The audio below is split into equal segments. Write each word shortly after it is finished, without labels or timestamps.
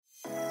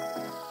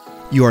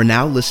You are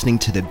now listening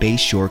to the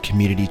Bayshore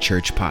Community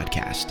Church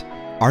podcast.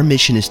 Our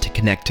mission is to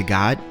connect to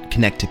God,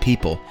 connect to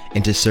people,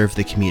 and to serve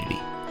the community.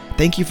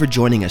 Thank you for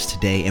joining us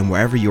today, and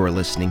wherever you are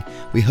listening,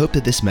 we hope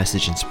that this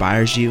message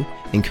inspires you,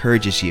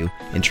 encourages you,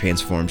 and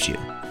transforms you.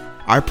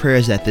 Our prayer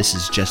is that this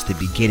is just the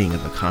beginning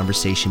of a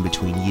conversation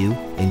between you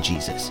and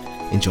Jesus.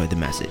 Enjoy the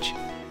message.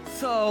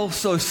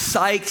 So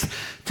psyched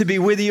to be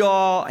with you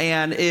all,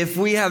 and if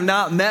we have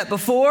not met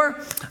before,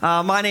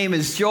 my name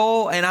is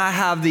Joel, and I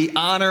have the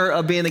honor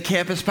of being the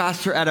campus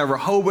pastor at a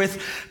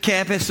Rehoboth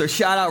Campus, so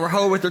shout out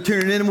Rehoboth, they're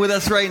tuning in with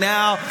us right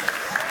now,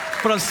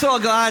 but I'm so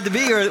glad to be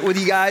here with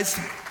you guys,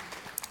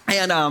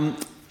 and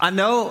I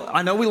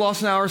know we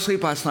lost an hour of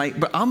sleep last night,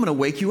 but I'm going to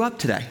wake you up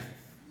today.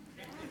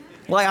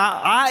 Like,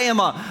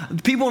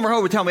 people in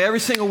Rehoboth tell me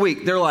every single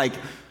week, they're like,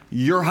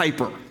 you're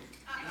hyper.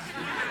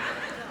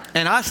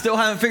 And I still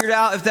haven't figured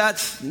out if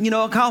that's,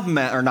 a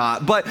compliment or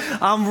not. But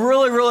I'm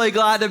really, really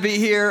glad to be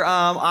here.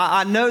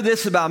 I know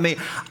this about me.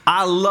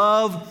 I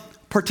love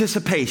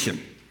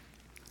participation.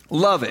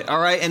 Love it, all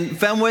right? And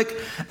Fenwick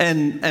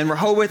and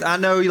Rehoboth, I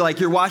know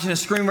you're watching a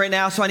screen right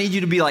now, so I need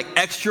you to be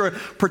extra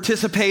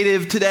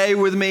participative today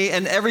with me.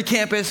 And every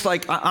campus,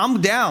 I'm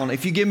down.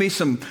 If you give me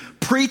some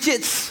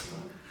preach-its,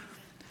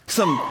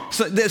 whatever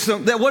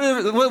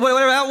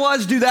that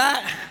was, do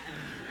that.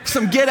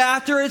 Some get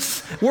after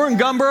it. We're in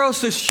Gumboro,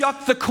 so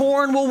shuck the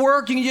corn will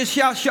work. You can just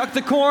shout, shuck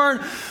the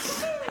corn.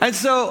 And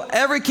so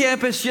every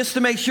campus, just to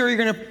make sure you're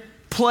going to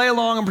play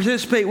along and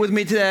participate with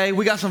me today.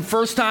 We got some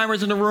first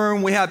timers in the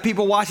room. We have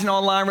people watching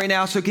online right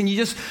now. So can you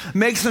just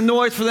make some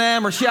noise for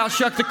them or shout,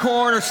 shuck the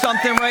corn or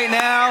something right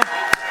now?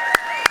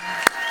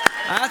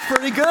 That's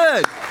pretty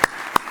good.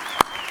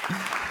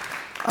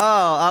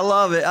 Oh, I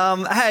love it.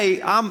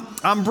 Hey,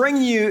 I'm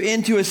bringing you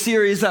into a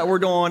series that we're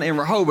doing in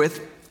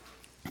Rehoboth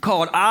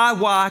called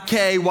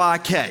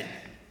IYKYK.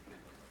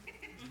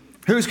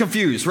 Who's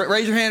confused?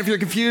 Raise your hand if you're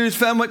confused.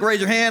 Fenwick, raise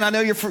your hand. I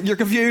know you're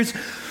confused.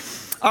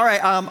 All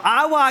right,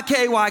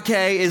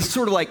 IYKYK is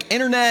sort of like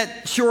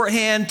internet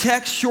shorthand,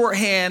 text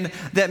shorthand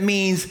that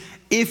means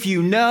if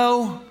you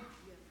know,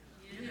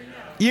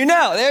 you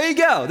know. There you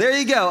go. There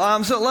you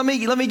go. So let me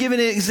give you an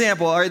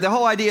example. All right, the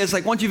whole idea is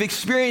once you've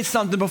experienced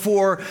something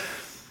before,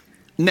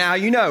 now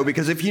you know,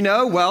 because if you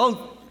know,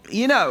 well,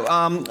 you know.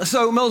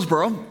 So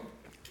Millsboro,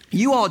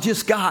 you all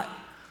just got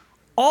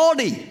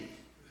Aldi.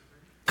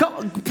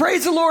 Come,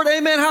 praise the Lord,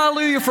 amen,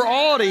 hallelujah for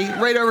Aldi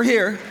right over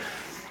here.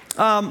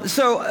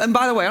 And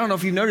by the way, I don't know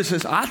if you've noticed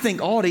this, I think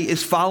Aldi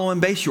is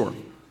following Bayshore.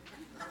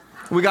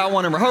 We got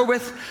one in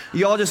Rehoboth.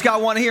 You all just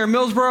got one here in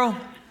Millsboro.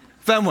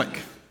 Fenwick,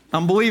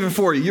 I'm believing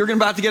for you. You're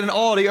about to get an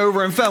Aldi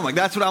over in Fenwick.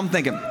 That's what I'm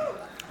thinking.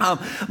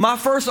 My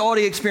first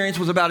Aldi experience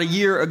was about a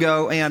year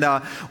ago, and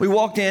we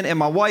walked in, and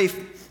my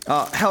wife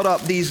held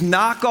up these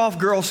knockoff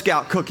Girl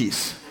Scout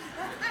cookies.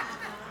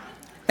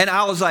 And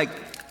I was like,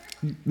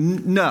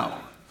 no,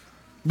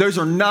 those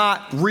are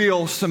not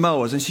real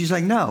Samoas. And she's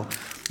like, no,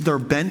 they're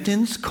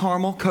Benton's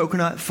caramel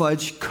coconut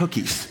fudge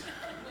cookies.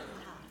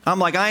 I'm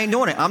like, I ain't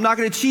doing it. I'm not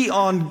going to cheat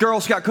on Girl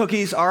Scout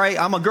cookies, all right?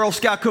 I'm a Girl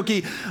Scout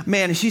cookie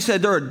man. And she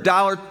said they're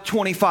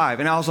 $1.25.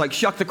 And I was like,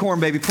 shuck the corn,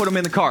 baby. Put them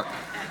in the cart.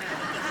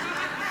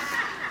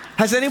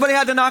 Has anybody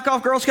had to knock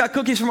off Girl Scout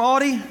cookies from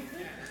Aldi?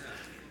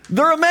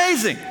 They're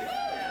amazing.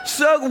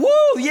 So,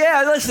 woo,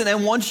 yeah, listen,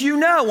 and once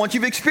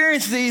you've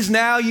experienced these,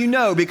 now you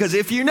know, because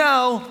if you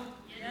know,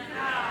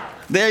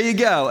 there you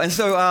go. And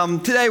so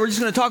today we're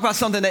just going to talk about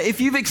something that if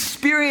you've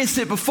experienced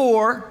it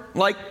before,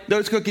 like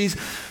those cookies,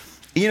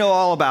 you know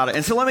all about it.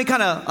 And so let me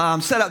kind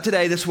of set up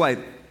today this way.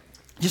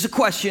 Just a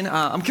question.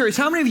 I'm curious,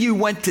 how many of you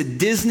went to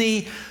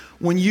Disney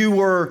when you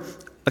were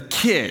a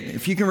kid?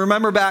 If you can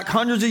remember back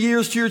hundreds of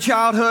years to your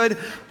childhood.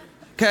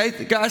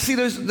 Okay, guys, see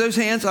those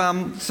hands?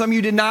 Some of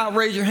you did not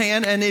raise your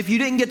hand, and if you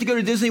didn't get to go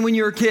to Disney when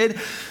you were a kid,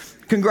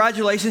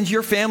 congratulations,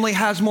 your family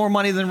has more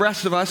money than the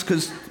rest of us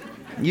because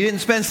you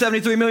didn't spend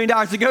 $73 million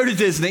to go to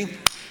Disney.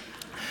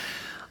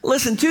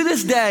 Listen, to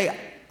this day,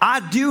 I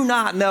do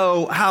not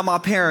know how my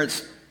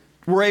parents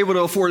were able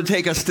to afford to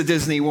take us to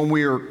Disney when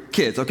we were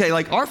kids, okay?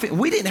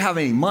 We didn't have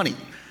any money.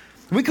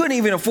 We couldn't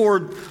even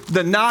afford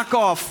the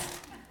knockoff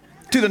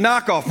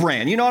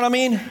brand, you know what I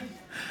mean?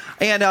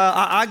 And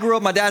I grew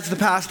up, my dad's the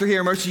pastor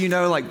here. Most of you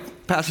know,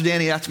 Pastor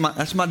Danny, that's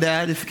my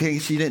dad, in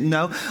case you didn't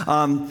know.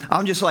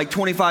 I'm just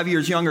 25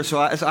 years younger, so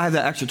I have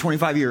that extra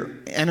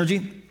 25-year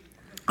energy.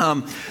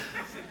 But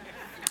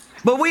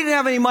we didn't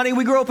have any money.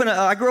 I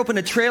grew up in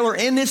a trailer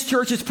in this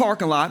church's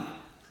parking lot.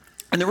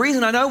 And the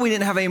reason I know we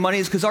didn't have any money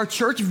is because our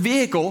church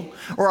vehicle,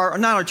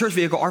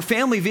 our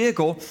family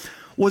vehicle,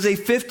 was a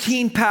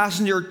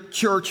 15-passenger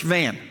church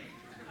van.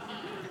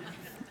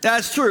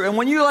 That's true. And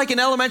when you're in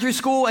elementary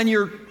school and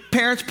your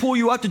parents pull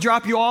you up to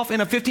drop you off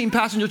in a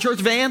 15-passenger church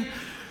van,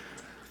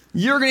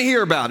 you're going to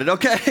hear about it,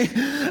 okay?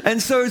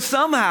 And so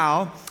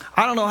somehow,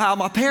 I don't know how,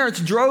 my parents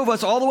drove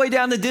us all the way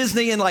down to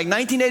Disney in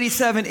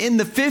 1987 in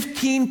the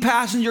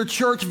 15-passenger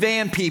church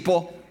van,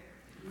 people.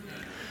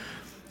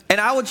 And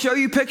I would show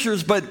you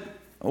pictures, but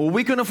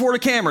we couldn't afford a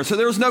camera, so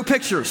there was no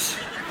pictures.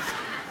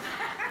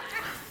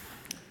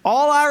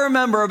 All I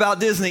remember about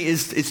Disney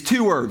is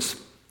two words: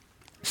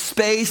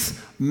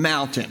 Space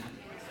Mountain.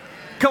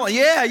 Come on,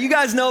 yeah, you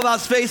guys know about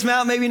Space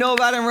Mountain. Maybe you know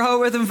about it in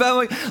Rehoboth and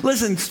Fenwick.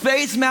 Listen,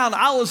 Space Mountain,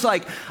 I was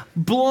like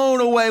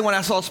blown away when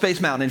I saw Space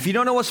Mountain. And if you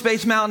don't know what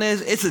Space Mountain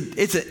is,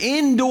 it's an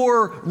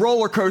indoor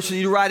roller coaster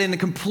you ride in the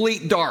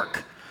complete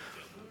dark.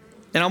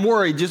 And I'm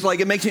worried, just like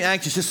it makes me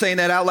anxious just saying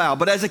that out loud.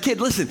 But as a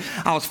kid, listen,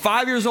 I was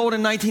 5 years old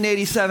in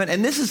 1987.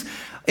 And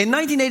in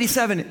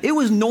 1987, it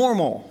was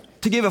normal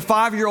to give a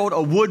 5-year-old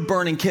a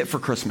wood-burning kit for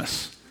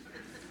Christmas.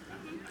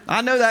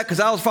 I know that because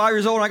I was 5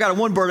 years old and I got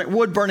a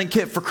wood-burning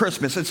kit for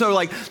Christmas. And so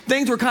like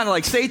things were kind of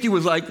like safety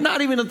was like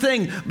not even a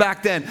thing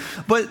back then.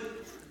 But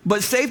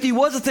safety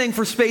was a thing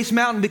for Space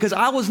Mountain because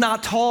I was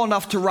not tall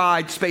enough to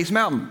ride Space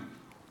Mountain.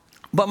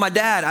 But my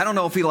dad, I don't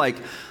know if he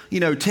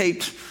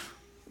taped,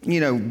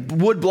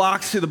 wood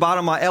blocks to the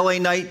bottom of my LA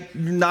Knight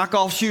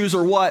knockoff shoes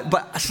or what.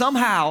 But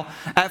somehow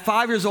at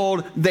 5 years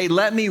old, they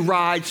let me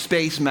ride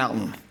Space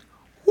Mountain.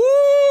 Woo!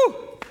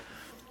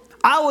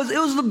 It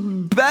was the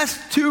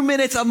best 2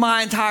 minutes of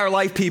my entire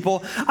life,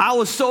 people. I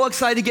was so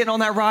excited getting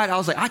on that ride. I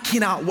was like, I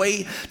cannot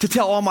wait to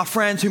tell all my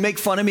friends who make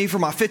fun of me for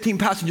my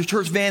 15-passenger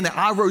church van that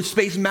I rode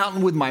Space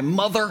Mountain with my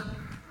mother.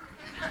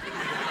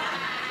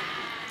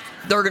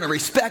 They're going to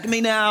respect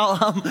me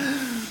now.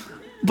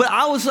 But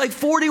I was like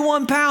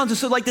 41 pounds, and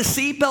so like the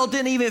seatbelt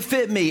didn't even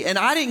fit me, and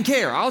I didn't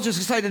care. I was just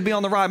excited to be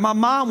on the ride. My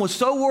mom was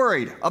so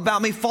worried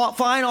about me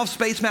flying off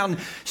Space Mountain.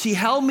 She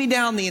held me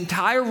down the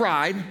entire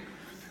ride.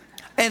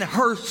 And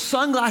her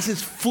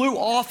sunglasses flew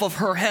off of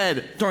her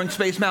head during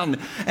Space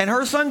Mountain. And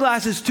her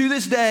sunglasses to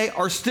this day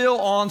are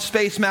still on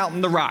Space Mountain,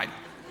 the ride.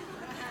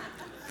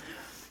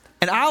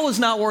 And I was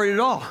not worried at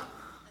all.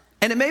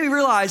 And it made me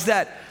realize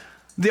that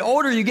the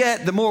older you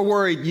get, the more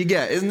worried you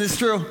get. Isn't this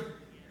true?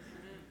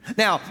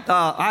 Now,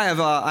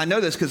 I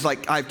know this because I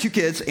have 2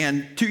 kids.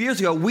 And 2 years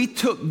ago, we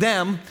took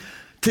them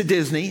to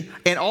Disney.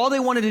 And all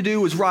they wanted to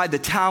do was ride the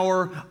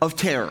Tower of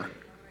Terror.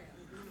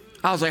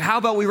 I was like, how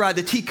about we ride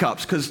the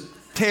teacups? Because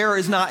terror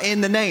is not in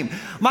the name.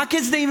 My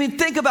kids didn't even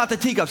think about the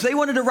teacups. They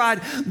wanted to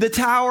ride the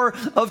Tower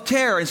of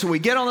Terror. And so we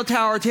get on the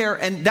Tower of Terror,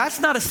 and that's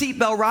not a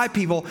seatbelt ride,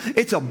 people.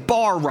 It's a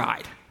bar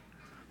ride.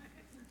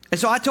 And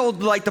so I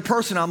told the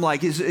person, I'm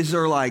like, are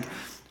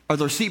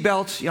there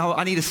seatbelts?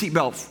 I need a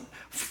seatbelt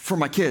for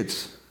my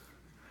kids.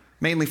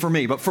 Mainly for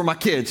me, but for my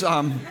kids.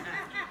 And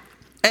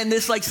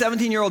this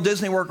 17-year-old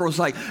Disney worker was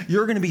like,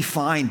 you're going to be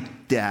fine,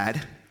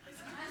 Dad.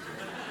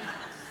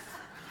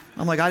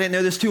 I'm like, I didn't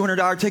know this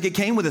 $200 ticket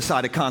came with a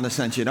side of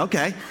condescension.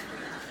 Okay.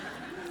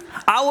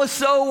 I was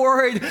so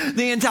worried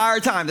the entire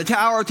time. The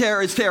Tower of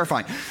Terror is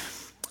terrifying.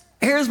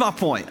 Here's my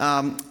point.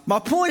 My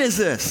point is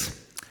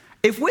this.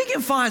 If we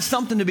can find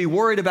something to be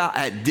worried about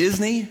at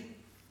Disney,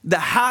 the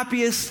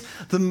happiest,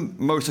 the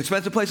most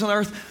expensive place on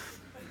earth,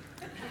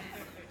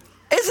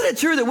 isn't it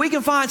true that we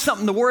can find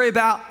something to worry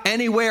about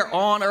anywhere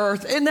on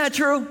earth? Isn't that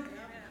true?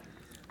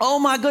 Oh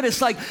my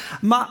goodness.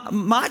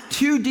 My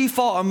 2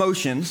 default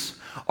emotions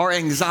are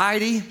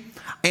anxiety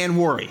and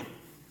worry.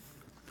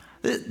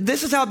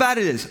 This is how bad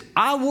it is.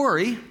 I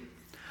worry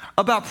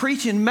about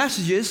preaching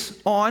messages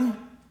on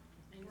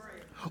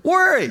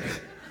worry.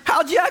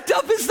 How jacked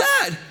up is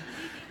that?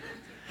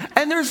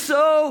 And there's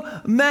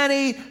so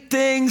many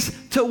things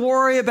to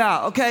worry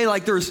about. Okay,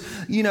 there's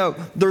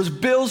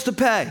bills to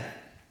pay.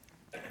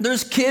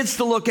 There's kids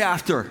to look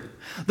after.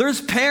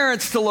 There's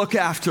parents to look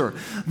after.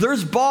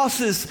 There's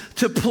bosses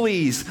to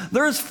please.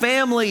 There's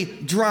family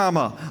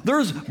drama.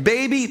 There's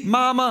baby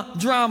mama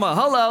drama.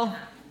 Hello.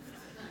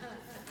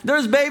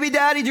 There's baby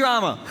daddy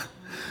drama.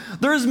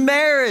 There's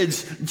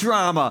marriage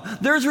drama.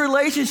 There's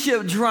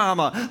relationship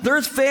drama.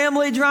 There's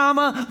family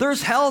drama.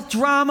 There's health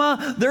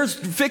drama. There's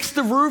fix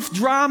the roof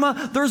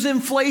drama. There's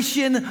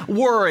inflation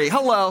worry.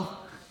 Hello.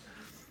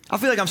 I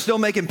feel like I'm still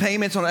making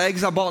payments on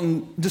eggs I bought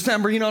in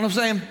December. You know what I'm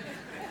saying?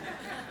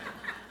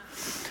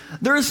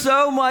 There's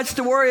so much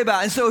to worry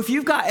about. And so if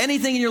you've got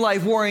anything in your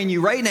life worrying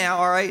you right now,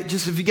 all right,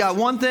 just if you got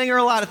one thing or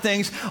a lot of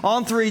things,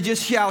 on 3,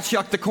 just shout,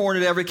 shuck the corn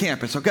at every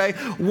campus, okay?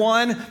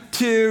 1,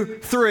 2,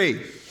 3.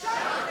 Shuck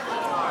the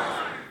corn.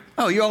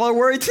 Oh, you all are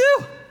worried too?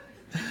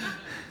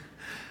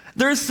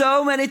 There's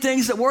so many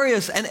things that worry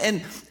us.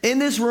 And in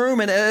this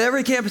room and at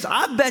every campus,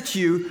 I bet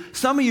you,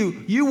 some of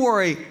you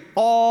worry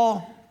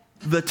all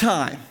the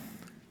time.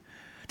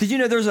 Did you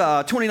know there's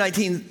a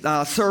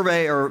 2019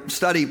 survey or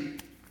study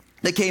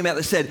that came out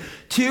that said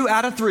 2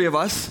 out of 3 of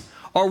us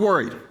are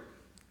worried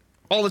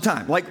all the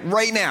time, like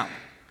right now.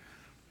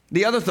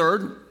 The other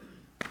third,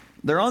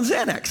 they're on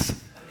Xanax.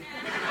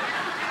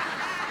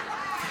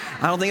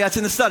 I don't think that's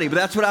in the study, but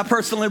that's what I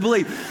personally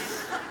believe.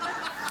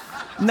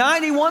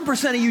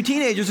 91% of you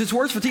teenagers, it's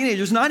worse for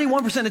teenagers,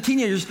 91% of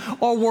teenagers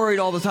are worried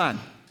all the time.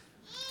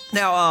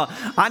 Now,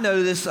 I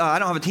know this, I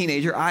don't have a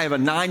teenager, I have a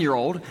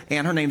 9-year-old,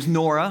 and her name's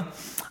Nora,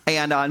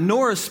 and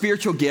Nora's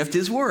spiritual gift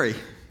is worry.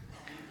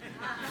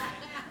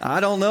 I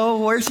don't know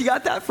where she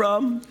got that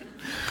from.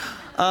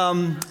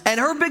 And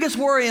her biggest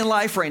worry in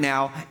life right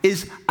now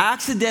is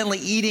accidentally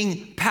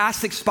eating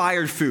past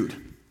expired food.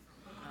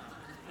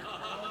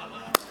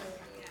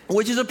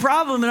 Which is a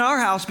problem in our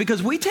house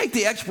because we take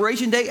the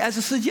expiration date as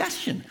a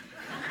suggestion.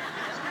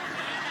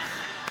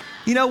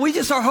 We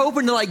just are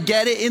hoping to like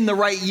get it in the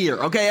right year.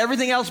 Okay,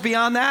 everything else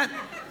beyond that,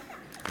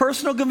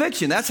 personal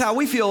conviction. That's how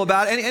we feel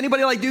about it.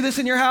 Anybody like do this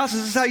in your house?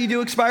 Is this how you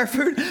do expired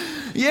food?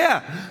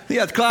 Yeah,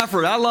 it's clap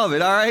for it. I love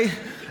it. All right,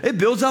 it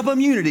builds up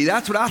immunity.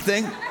 That's what I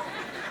think.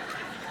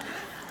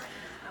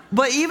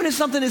 But even if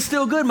something is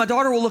still good, my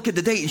daughter will look at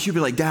the date and she'll be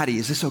like, "Daddy,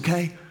 is this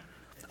okay?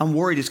 I'm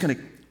worried it's going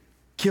to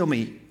kill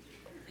me.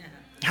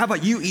 How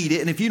about you eat it,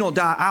 and if you don't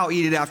die, I'll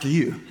eat it after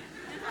you."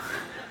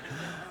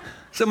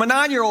 So my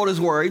 9-year-old is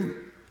worried.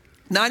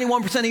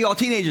 91% of y'all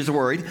teenagers are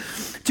worried.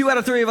 2 out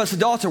of 3 of us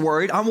adults are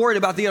worried. I'm worried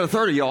about the other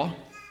third of y'all.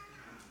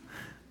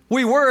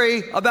 We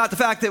worry about the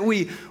fact that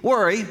we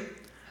worry,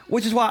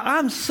 which is why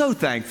I'm so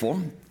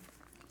thankful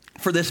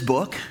for this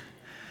book,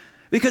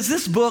 because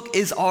this book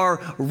is our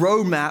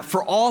roadmap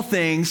for all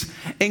things,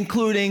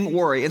 including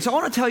worry. And so I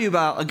want to tell you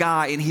about a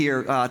guy in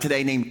here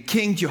today named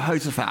King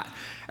Jehoshaphat.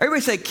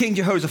 Everybody say King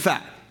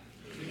Jehoshaphat.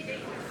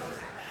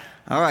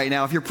 All right,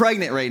 now if you're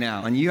pregnant right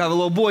now and you have a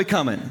little boy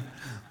coming,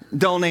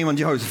 don't name him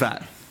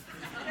Jehoshaphat.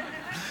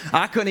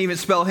 I couldn't even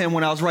spell him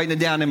when I was writing it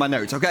down in my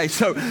notes, okay?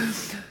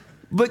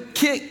 But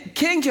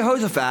King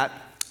Jehoshaphat,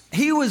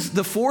 he was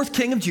the 4th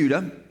king of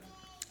Judah,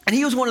 and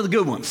he was one of the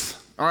good ones.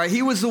 All right,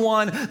 he was the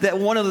one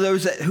of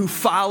those who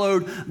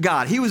followed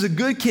God. He was a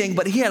good king,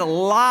 but he had a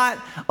lot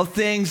of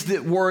things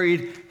that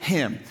worried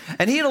him.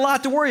 And he had a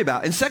lot to worry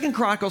about. In 2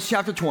 Chronicles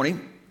chapter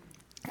 20,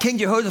 King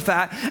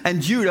Jehoshaphat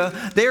and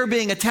Judah, they are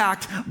being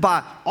attacked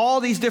by all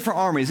these different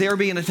armies. They are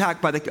being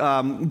attacked by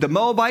the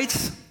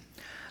Moabites.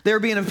 They were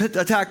being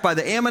attacked by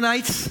the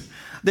Ammonites.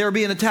 They were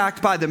being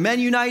attacked by the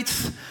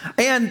Mennonites.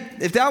 And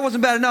if that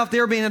wasn't bad enough, they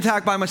were being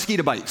attacked by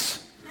mosquito bites.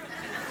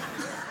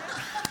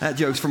 That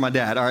joke's for my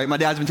dad, all right? My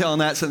dad's been telling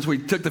that since we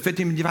took the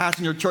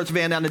 15-passenger church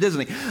van down to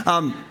Disney.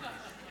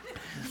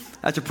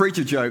 That's a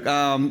preacher joke.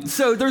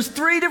 So there's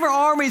 3 different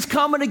armies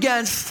coming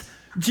against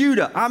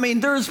Judah. I mean,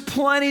 there's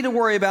plenty to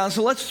worry about.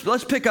 So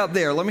let's pick up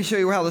there. Let me show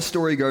you how the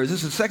story goes.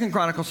 This is 2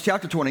 Chronicles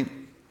chapter 20,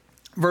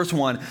 verse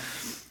 1.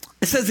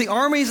 It says, the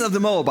armies of the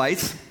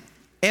Moabites,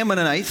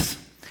 Ammonites,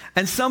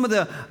 and some of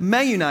the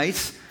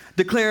Mennonites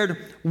declared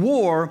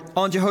war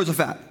on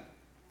Jehoshaphat.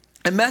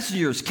 And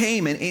messengers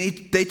came and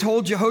they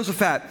told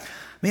Jehoshaphat,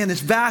 "Man,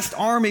 this vast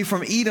army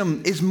from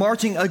Edom is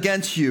marching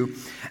against you."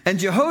 And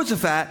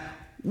Jehoshaphat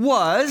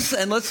was,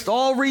 and let's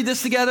all read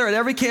this together at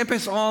every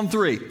campus on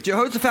 3.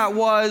 Jehoshaphat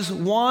was,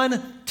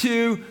 1,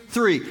 2,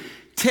 3,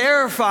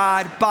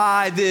 terrified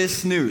by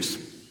this news.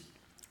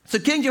 So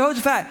King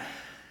Jehoshaphat,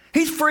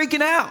 he's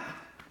freaking out.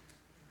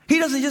 He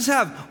doesn't just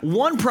have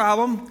one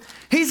problem,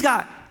 he's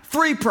got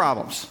 3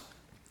 problems.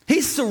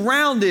 He's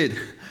surrounded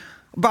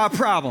by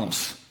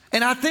problems.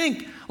 And I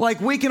think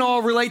like we can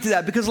all relate to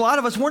that, because a lot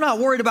of us, we're not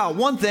worried about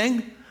one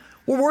thing.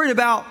 We're worried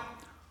about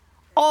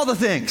all the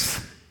things,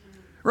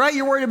 right?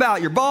 You're worried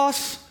about your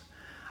boss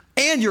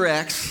and your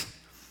ex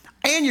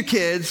and your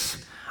kids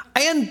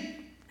and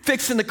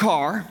fixing the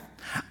car,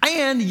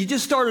 and you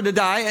just started a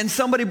diet and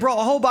somebody brought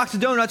a whole box of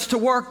donuts to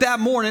work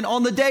that morning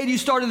on the day you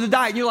started the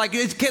diet. And you're like,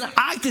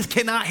 I just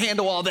cannot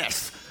handle all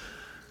this.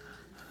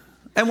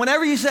 And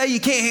whenever you say you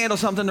can't handle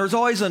something, there's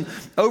always an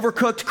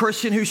overcooked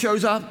Christian who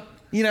shows up,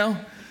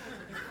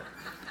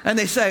 and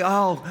they say,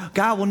 "Oh,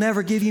 God will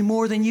never give you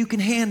more than you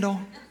can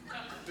handle.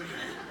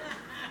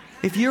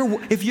 If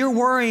you're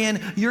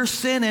worrying, you're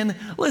sinning."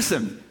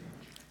 Listen,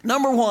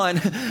 number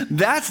 1,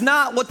 that's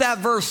not what that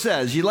verse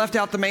says. You left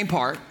out the main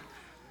part.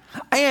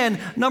 And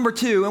number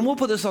 2, and we'll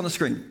put this on the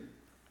screen,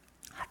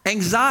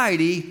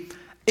 anxiety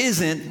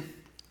isn't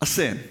a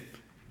sin.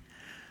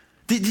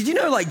 Did you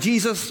know like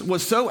Jesus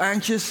was so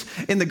anxious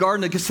in the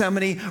Garden of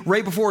Gethsemane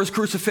right before his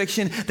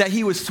crucifixion that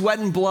he was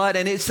sweating blood,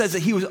 and it says that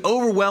he was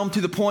overwhelmed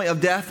to the point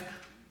of death?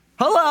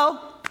 Hello?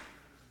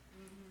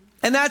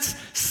 And that's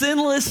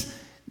sinless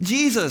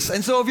Jesus.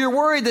 And so if you're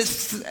worried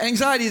that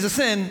anxiety is a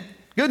sin,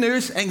 good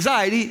news,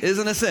 anxiety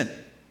isn't a sin.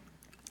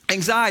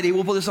 Anxiety,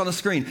 we'll put this on the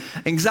screen.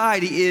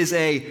 Anxiety is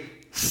a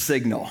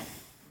signal.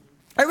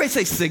 Everybody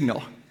say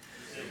signal.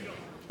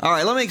 All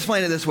right, let me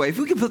explain it this way. If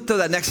we could throw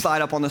that next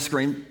slide up on the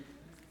screen.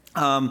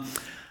 We got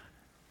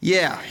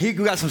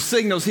some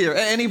signals here.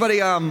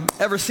 Anybody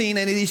ever seen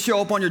any of these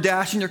show up on your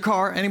dash in your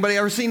car? Anybody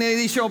ever seen any of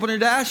these show up on your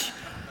dash?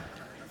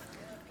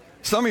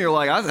 Some of you are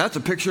like, that's a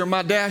picture of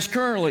my dash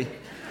currently.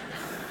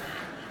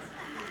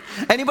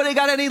 Anybody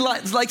got any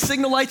like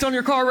signal lights on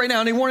your car right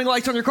now? Any warning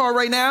lights on your car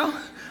right now?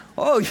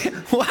 Oh, yeah.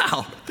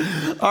 Wow.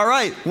 All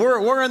right,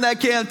 we're in that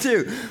camp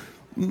too.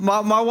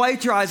 My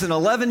wife drives an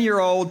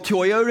 11-year-old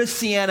Toyota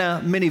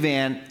Sienna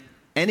minivan,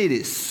 and it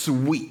is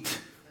sweet.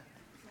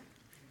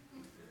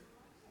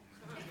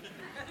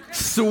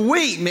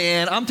 Sweet,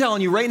 man. I'm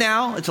telling you right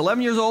now, it's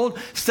 11 years old.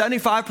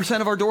 75%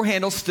 of our door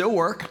handles still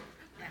work.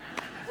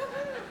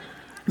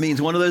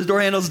 Means one of those door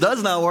handles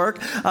does not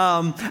work.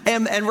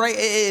 And right,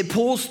 it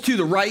pulls to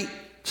the right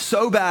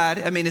so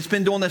bad. I mean, it's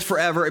been doing this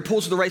forever. It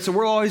pulls to the right. So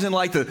we're always in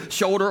like the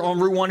shoulder on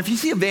Route 1. If you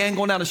see a van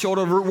going down the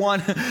shoulder of Route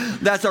 1,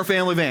 that's our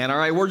family van. All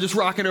right. We're just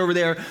rocking over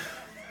there.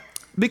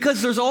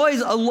 because there's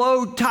always a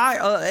low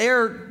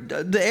tire,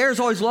 the air is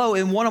always low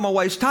in one of my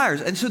wife's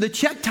tires. And so the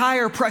check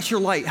tire pressure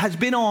light has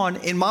been on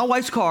in my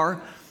wife's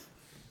car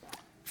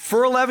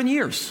for 11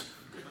 years.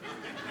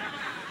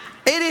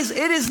 It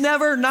is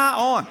never not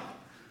on.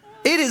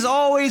 It is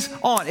always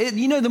on.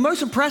 The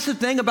most impressive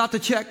thing about the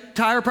check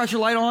tire pressure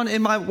light on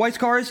in my wife's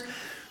car is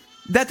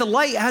that the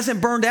light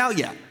hasn't burned out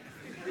yet.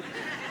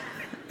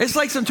 It's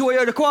like some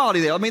Toyota quality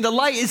there. I mean, the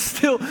light is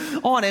still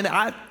on.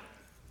 And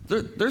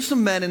there's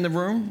some men in the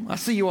room. I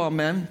see you all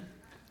men.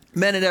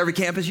 Men at every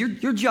campus.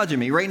 You're judging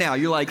me right now.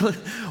 You're like,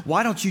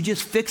 why don't you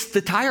just fix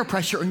the tire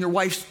pressure in your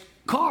wife's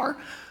car?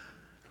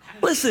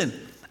 Listen,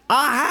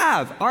 I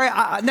have. All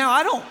right. Now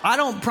I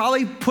don't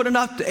probably put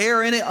enough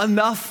air in it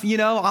enough.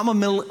 I'm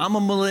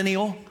a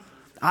millennial.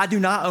 I do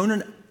not own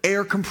an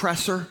air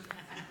compressor.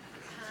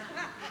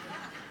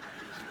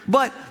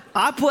 But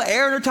I put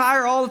air in her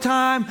tire all the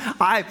time.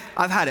 I've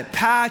had it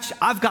patched.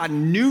 I've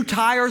gotten new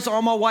tires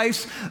on my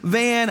wife's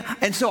van.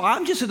 And so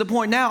I'm just at the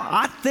point now,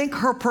 I think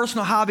her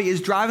personal hobby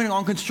is driving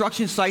on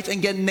construction sites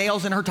and getting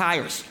nails in her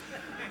tires.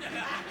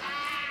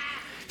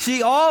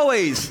 She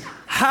always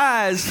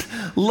has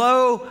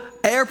low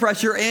air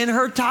pressure in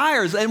her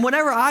tires. And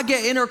whenever I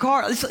get in her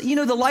car,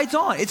 the light's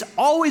on. It's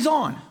always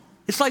on.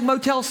 It's like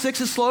Motel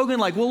 6's slogan,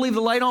 like, we'll leave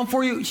the light on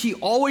for you. She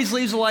always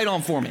leaves the light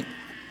on for me.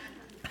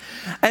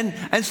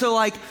 And so,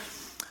 like,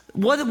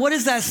 what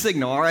is that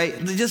signal, all right?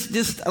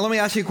 Just let me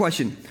ask you a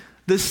question.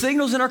 The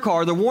signals in our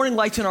car, the warning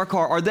lights in our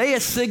car, are they a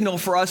signal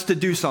for us to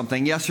do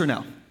something, yes or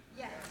no?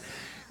 Yes.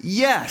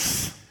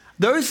 Yes.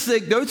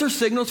 Those are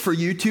signals for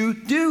you to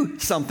do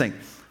something.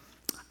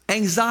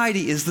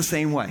 Anxiety is the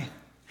same way.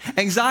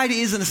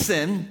 Anxiety isn't a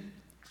sin.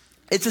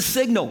 It's a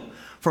signal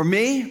for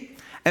me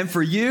and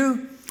for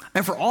you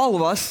and for all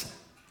of us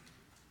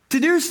to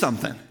do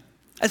something.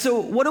 And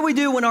so what do we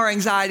do when our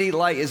anxiety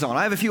light is on?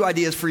 I have a few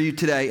ideas for you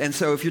today. And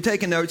so if you're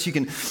taking notes, you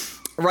can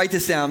write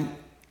this down.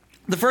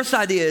 The first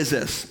idea is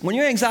this. When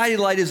your anxiety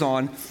light is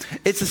on,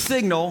 it's a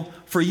signal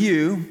for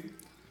you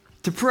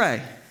to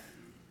pray.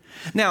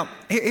 Now,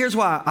 here's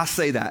why I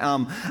say that.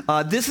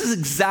 This is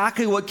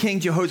exactly what King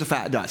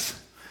Jehoshaphat does.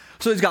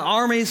 So he's got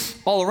armies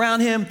all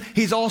around him.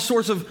 He's all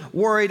sorts of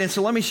worried. And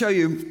so let me show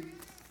you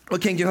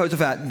what King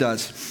Jehoshaphat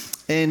does.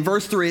 In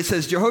verse 3, it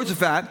says,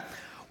 Jehoshaphat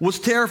was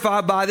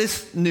terrified by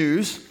this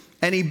news,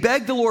 and he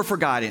begged the Lord for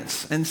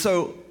guidance. And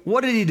so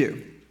what did he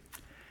do?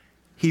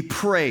 He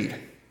prayed.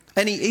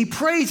 And he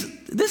prays.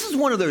 This is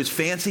one of those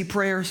fancy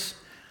prayers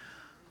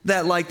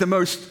that, like, the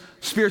most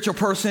spiritual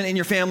person in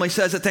your family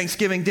says at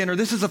Thanksgiving dinner.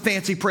 This is a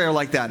fancy prayer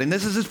like that. And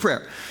this is his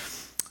prayer.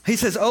 He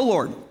says, "O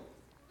Lord,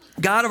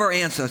 God of our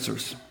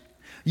ancestors,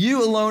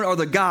 you alone are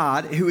the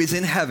God who is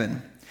in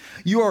heaven.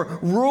 You are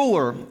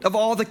ruler of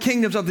all the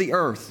kingdoms of the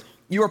earth.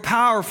 You are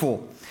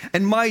powerful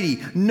and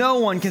mighty. No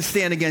one can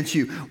stand against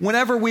you.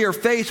 Whenever we are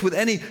faced with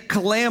any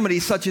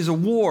calamity such as a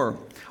war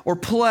or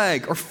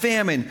plague or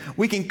famine,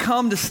 we can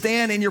come to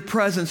stand in your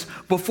presence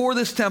before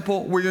this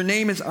temple where your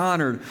name is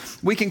honored.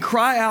 We can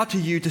cry out to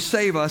you to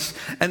save us."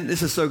 And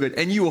this is so good.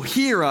 "And you will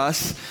hear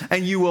us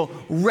and you will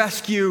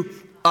rescue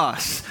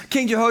us."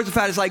 King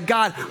Jehoshaphat is like,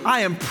 God,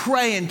 I am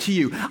praying to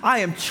you. I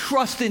am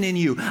trusting in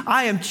you.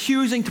 I am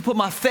choosing to put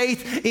my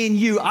faith in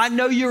you. I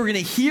know you're going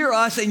to hear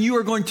us and you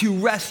are going to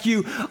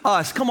rescue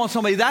us. Come on,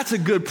 somebody. That's a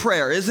good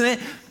prayer, isn't it?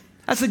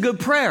 That's a good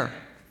prayer.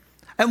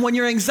 And when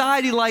your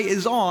anxiety light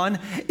is on,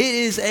 it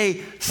is a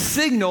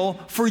signal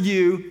for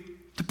you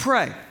to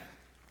pray.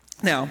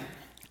 Now,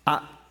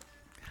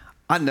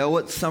 I know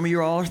what some of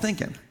you all are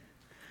thinking.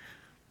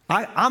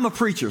 I'm a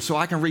preacher, so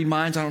I can read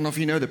minds. I don't know if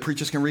you know that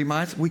preachers can read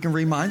minds. We can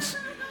read minds.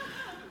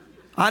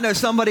 I know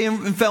somebody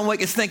in Fenwick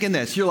is thinking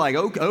this. You're like,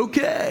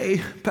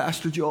 okay,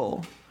 Pastor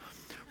Joel,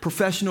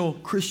 professional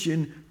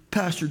Christian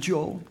Pastor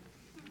Joel.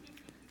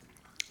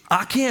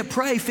 I can't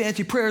pray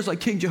fancy prayers like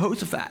King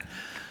Jehoshaphat.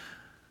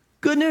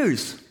 Good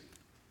news.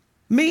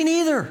 Me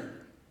neither.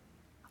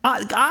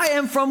 I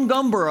am from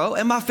Gumboro,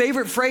 and my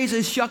favorite phrase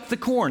is shuck the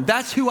corn.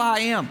 That's who I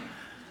am.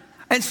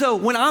 And so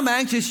when I'm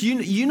anxious,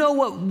 you know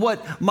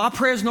what my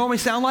prayers normally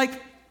sound like?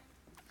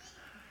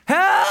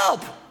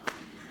 Help!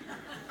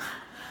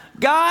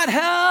 God,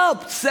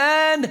 help!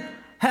 Send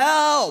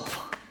help!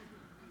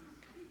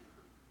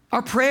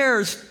 Our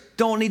prayers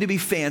don't need to be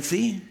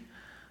fancy.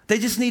 They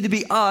just need to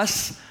be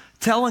us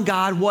telling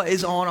God what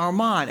is on our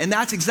mind. And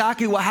that's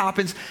exactly what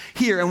happens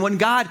here. And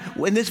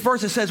in this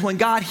verse it says, when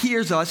God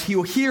hears us, he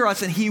will hear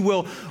us and he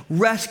will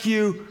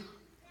rescue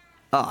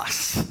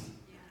us.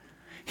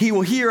 He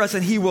will hear us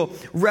and he will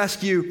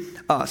rescue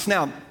us.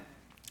 Now,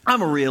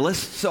 I'm a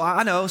realist, so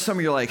I know some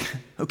of you are like,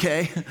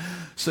 okay,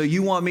 so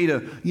you want me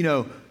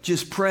to,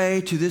 just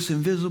pray to this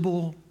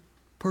invisible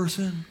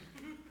person?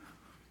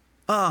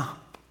 Not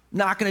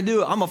going to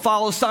do it. I'm going to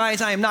follow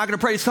science. I am not going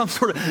to pray to some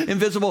sort of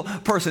invisible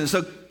person.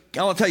 So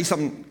I want to tell you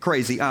something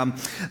crazy.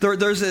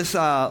 There's this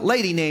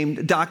lady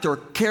named Dr.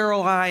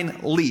 Caroline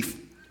Leaf.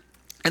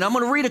 And I'm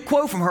going to read a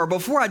quote from her.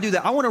 Before I do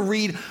that, I want to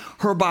read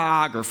her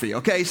biography,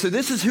 okay? So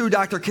this is who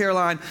Dr.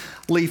 Caroline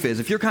Leaf is.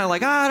 If you're kind of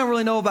like, I don't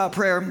really know about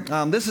prayer,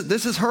 this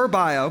is her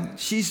bio.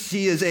 She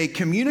is a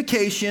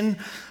communication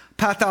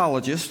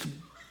pathologist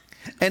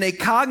and a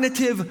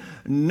cognitive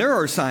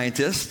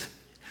neuroscientist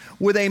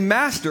with a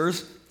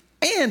master's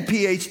and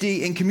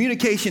PhD in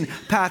communication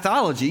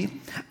pathology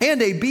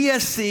and a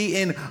BSc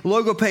in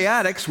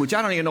logopedics, which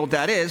I don't even know what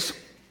that is,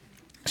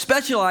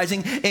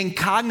 specializing in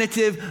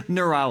cognitive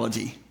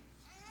neurology.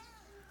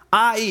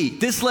 I.e.,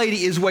 this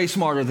lady is way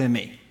smarter than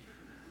me.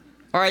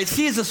 All right,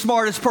 she is the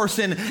smartest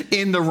person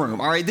in the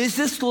room. All right,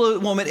 this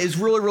woman is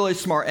really, really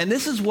smart, and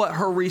this is what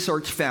her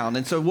research found.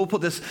 And so we'll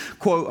put this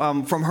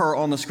quote from her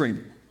on the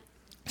screen.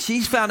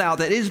 She's found out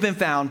that it has been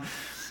found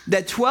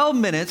that 12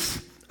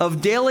 minutes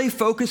of daily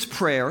focused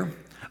prayer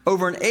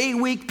over an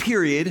 8-week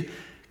period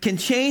can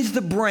change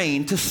the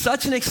brain to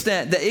such an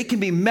extent that it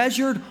can be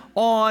measured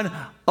on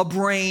a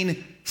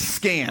brain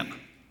scan.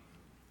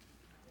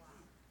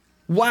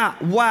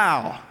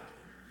 Wow.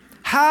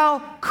 How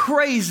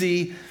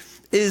crazy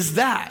is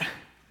that?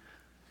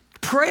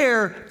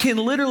 Prayer can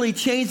literally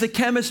change the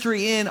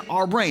chemistry in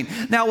our brain.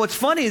 Now, what's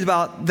funny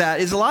about that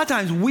is a lot of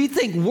times we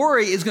think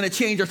worry is going to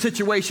change our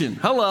situation.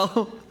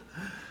 Hello.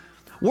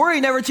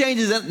 Worry never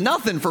changes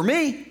nothing for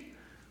me.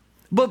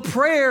 But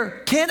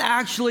prayer can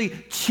actually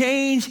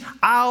change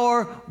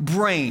our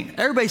brain.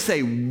 Everybody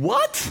say,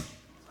 what?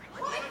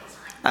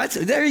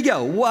 There you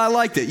go. Well, I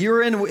liked it. You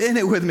were in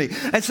it with me.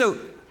 And so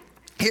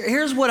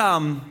here's what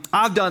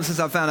I've done since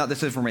I found out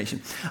this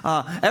information.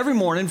 Every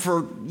morning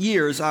for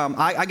years,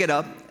 I get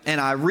up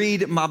and I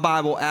read my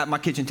Bible at my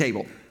kitchen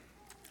table.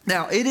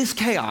 Now, it is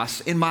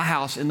chaos in my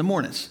house in the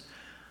mornings.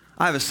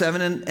 I have a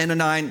 7 and a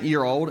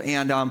 9-year-old,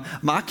 and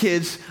my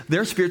kids,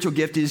 their spiritual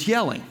gift is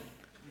yelling.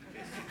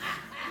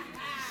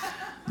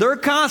 They're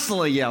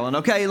constantly yelling,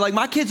 okay? Like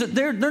my kids,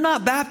 they're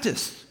not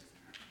Baptists.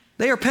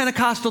 They are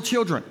Pentecostal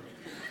children.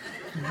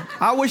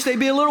 I wish they'd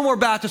be a little more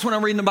Baptist when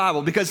I'm reading the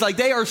Bible because like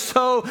they are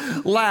so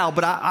loud.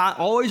 But I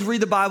always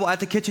read the Bible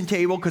at the kitchen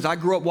table because I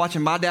grew up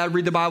watching my dad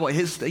read the Bible at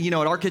at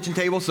our kitchen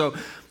table. So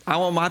I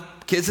want my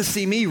kids to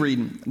see me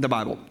reading the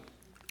Bible.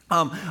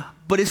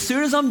 But as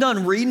soon as I'm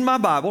done reading my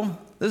Bible,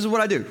 this is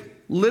what I do.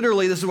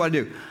 Literally, this is what I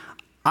do.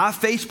 I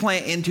face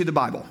plant into the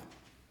Bible.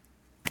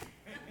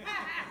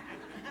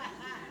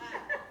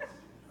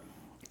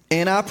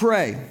 And I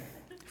pray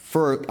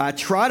I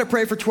try to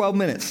pray for 12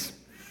 minutes.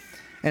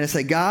 And I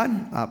say,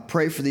 God, I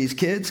pray for these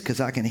kids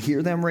because I can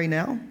hear them right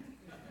now.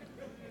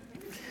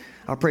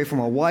 I pray for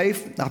my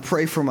wife. I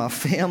pray for my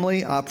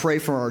family. I pray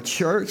for our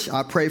church.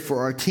 I pray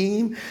for our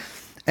team.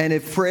 And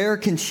if prayer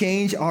can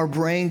change our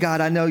brain, God,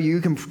 I know you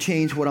can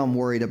change what I'm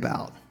worried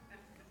about.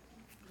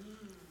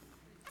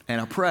 And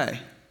I pray.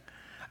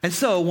 And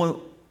so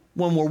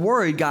when we're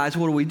worried, guys,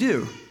 what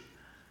do?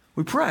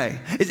 We pray.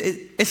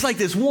 It's like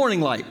this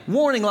warning light.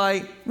 Warning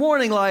light,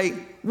 warning light,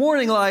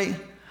 warning light.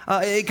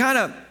 It kind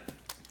of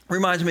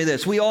reminds me of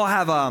this. We all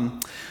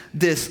have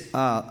this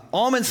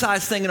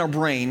almond-sized thing in our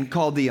brain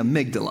called the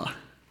amygdala.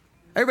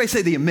 Everybody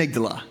say the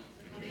amygdala.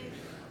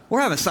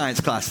 We're having a science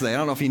class today. I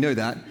don't know if you knew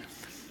that.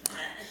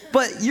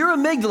 But your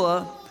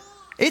amygdala,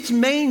 its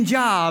main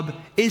job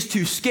is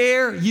to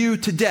scare you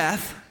to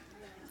death,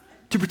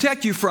 to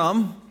protect you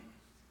from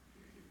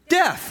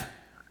death.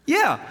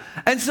 Yeah.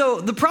 And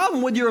so the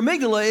problem with your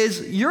amygdala is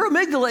an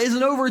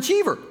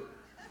overachiever.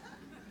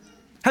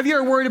 Have you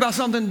ever worried about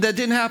something that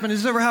didn't happen?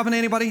 Has this ever happened to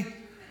anybody?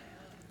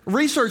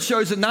 Research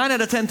shows that 9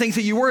 out of 10 things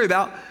that you worry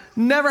about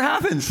never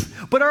happens.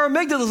 But our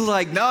amygdala is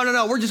like,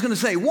 no, we're just going to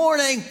say,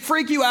 warning,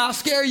 freak you out,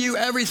 scare you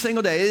every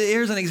single day.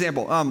 Here's an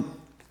example.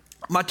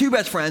 My 2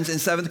 best friends in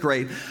 7th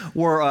grade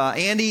were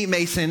Andy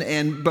Mason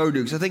and Bo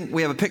Dukes. I think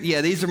we have a picture.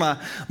 Yeah, these are my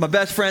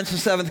best friends from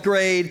 7th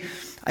grade.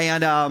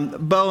 And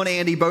Bo and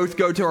Andy both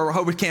go to our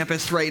Rehoboth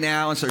Campus right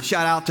now. And so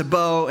shout out to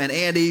Bo and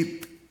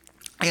Andy.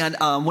 And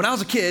when I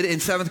was a kid in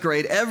 7th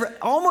grade,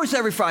 almost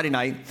every Friday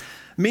night,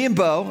 me and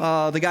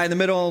Bo, the guy in the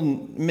middle,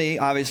 and me,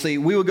 obviously,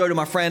 we would go to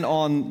my friend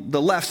on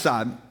the left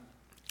side.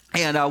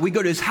 And we'd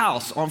go to his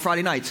house on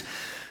Friday nights.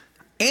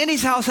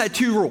 Andy's house had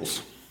 2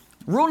 rules.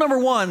 Rule number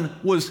 1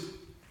 was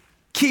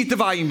keep the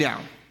volume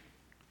down,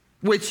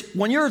 which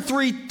when you're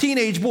 3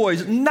 teenage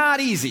boys, not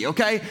easy,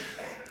 okay?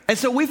 And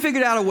so we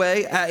figured out a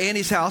way at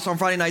Andy's house on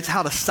Friday nights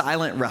how to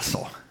silent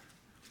wrestle.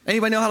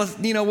 Anybody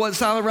know what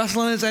silent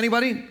wrestling is?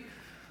 Anybody?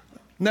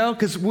 No?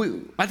 Because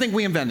I think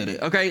we invented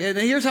it, okay? And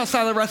here's how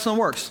silent wrestling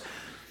works.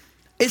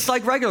 It's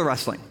like regular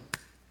wrestling,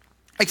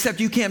 except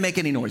you can't make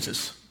any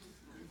noises.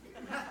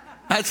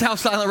 That's how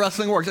silent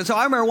wrestling works. And so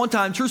I remember one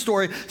time, true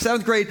story,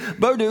 7th grade,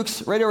 Bo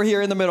Dukes, right over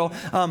here in the middle,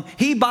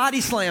 he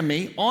body slammed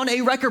me on a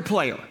record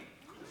player.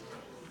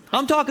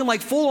 I'm talking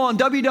like full-on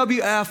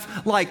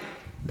WWF, like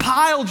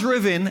pile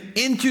driven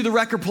into the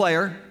record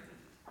player,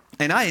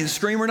 and I didn't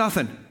scream or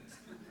nothing.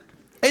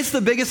 It's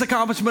the biggest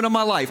accomplishment of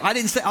my life. I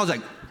was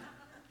like,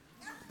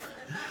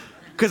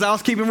 because I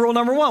was keeping rule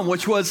number 1,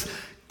 which was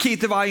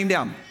keep the volume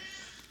down.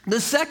 The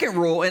second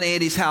rule in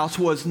Andy's house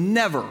was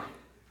never,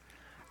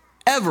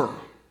 ever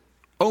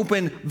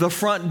open the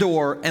front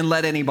door and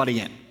let anybody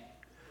in.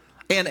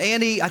 And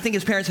Andy, I think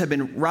his parents had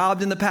been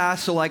robbed in the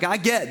past, so like I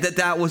get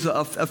that was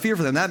a fear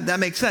for them. That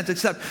makes sense,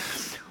 except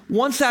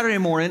one Saturday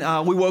morning,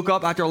 we woke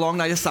up after a long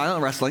night of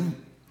silent wrestling,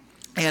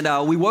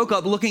 and we woke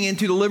up looking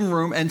into the living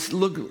room and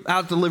looked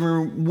out the living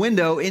room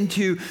window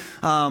into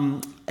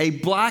a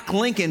black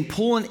Lincoln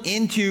pulling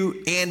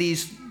into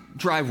Andy's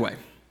driveway.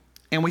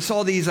 And we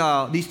saw these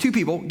two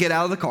people get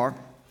out of the car.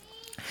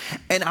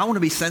 And I want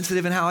to be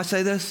sensitive in how I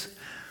say this,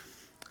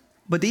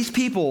 but these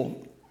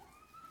people,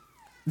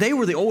 they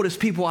were the oldest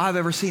people I've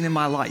ever seen in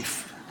my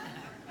life.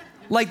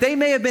 Like they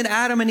may have been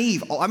Adam and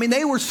Eve. I mean,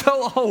 they were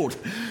so old.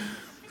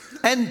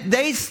 And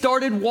they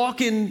started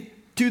walking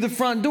to the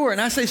front door.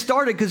 And I say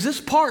started because this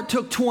part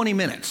took 20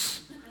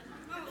 minutes.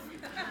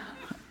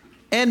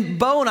 And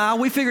Bo and I,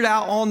 we figured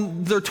out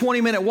on their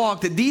 20-minute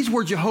walk that these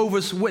were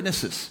Jehovah's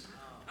Witnesses.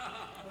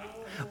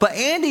 But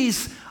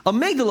Andy's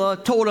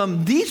amygdala told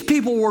him these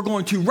people were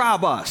going to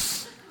rob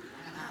us.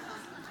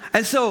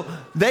 And so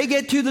they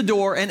get to the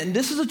door, and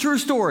this is a true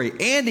story.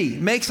 Andy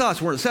makes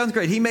us, we're in 7th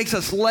grade, he makes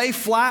us lay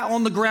flat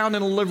on the ground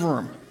in the living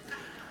room.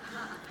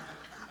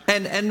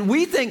 And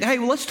we think, hey,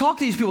 well, let's talk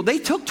to these people. They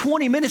took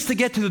 20 minutes to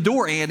get to the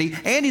door, Andy.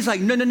 Andy's like,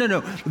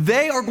 no.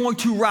 They are going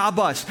to rob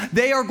us.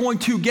 They are going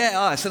to get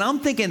us. And I'm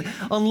thinking,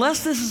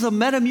 unless this is a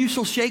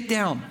Metamucil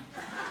shakedown,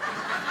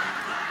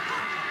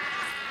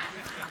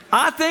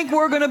 I think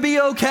we're going to be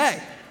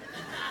okay.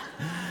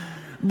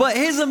 But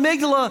his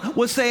amygdala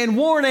was saying,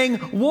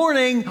 warning,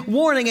 warning,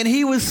 warning, and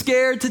he was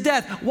scared to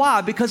death.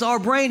 Why? Because our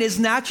brain is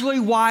naturally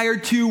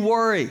wired to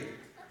worry.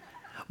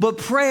 But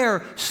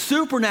prayer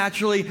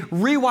supernaturally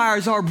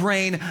rewires our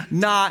brain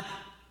not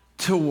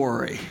to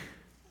worry.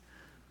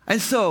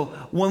 And so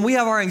when we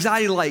have our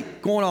anxiety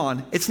light going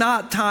on, it's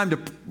not time to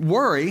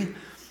worry,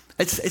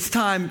 it's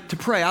time to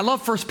pray. I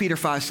love 1 Peter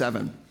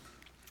 5:7.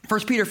 1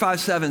 Peter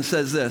 5:7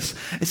 says this.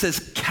 It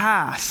says,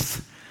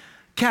 cast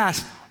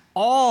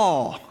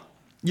all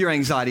your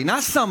anxiety,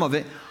 not some of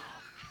it,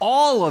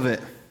 all of it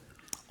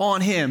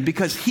on him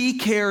because he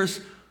cares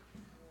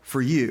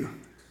for you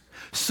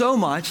so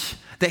much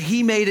that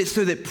he made it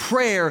so that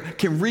prayer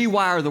can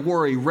rewire the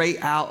worry right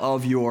out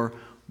of your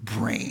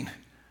brain.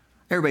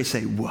 Everybody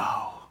say,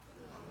 whoa.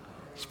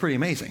 It's pretty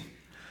amazing.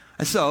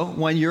 And so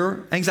when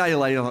your anxiety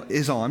light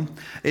is on,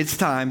 it's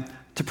time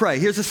to pray.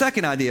 Here's the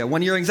second idea.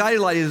 When your anxiety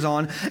light is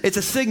on, it's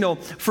a signal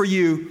for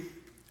you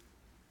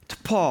to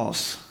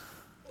pause.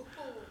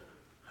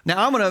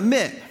 Now, I'm going to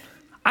admit,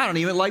 I don't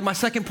even like my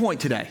second point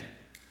today.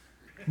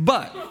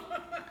 But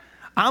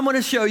I'm going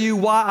to show you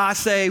why I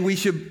say we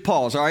should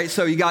pause, all right?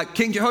 So you got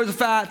King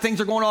Jehoshaphat, things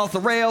are going off the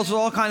rails, there's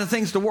all kinds of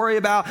things to worry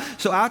about.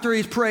 So after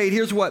he's prayed,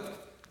 here's what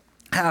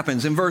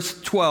happens in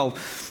verse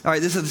 12. All right,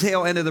 this is the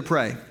tail end of the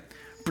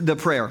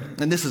prayer.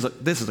 And this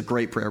is a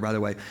great prayer, by the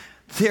way.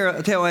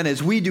 The tail end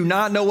is, we do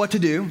not know what to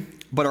do,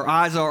 but our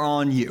eyes are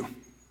on you.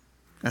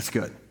 That's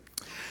good.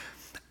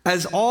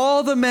 As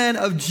all the men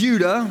of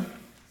Judah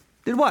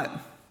did what?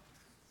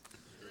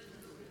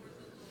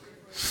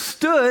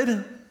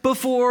 Stood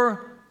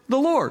before the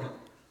Lord.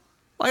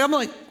 Like, I'm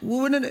like,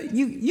 well,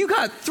 you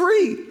got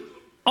 3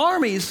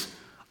 armies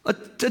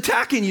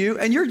attacking you,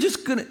 and you're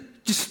just going to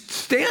just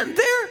stand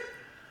there?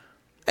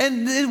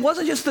 And it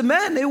wasn't just the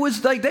men. It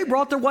was like they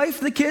brought their wife,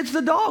 the kids,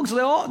 the dogs.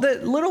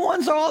 The little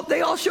ones, they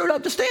all showed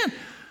up to stand.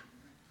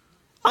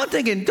 I'm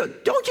thinking,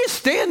 don't just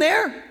stand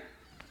there.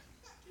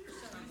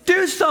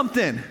 Do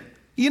something.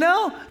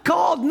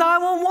 Call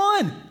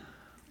 911.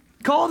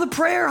 Call the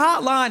prayer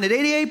hotline at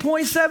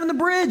 88.7 The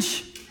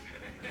Bridge.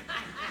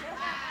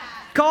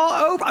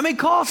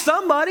 Call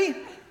somebody.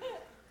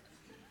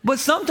 But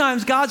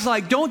sometimes God's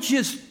like, don't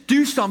just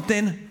do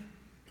something,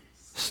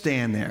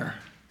 stand there.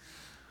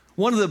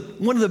 One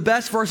of the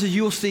best verses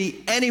you'll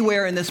see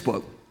anywhere in this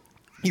book,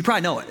 you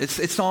probably know it.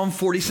 It's Psalm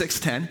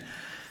 46:10,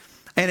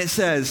 and it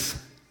says,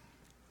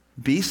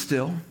 "Be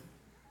still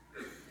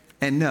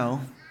and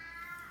know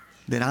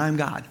that I am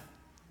God."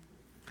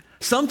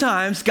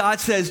 Sometimes God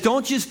says,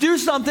 don't just do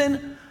something,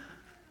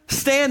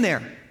 stand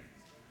there.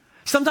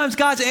 Sometimes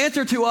God's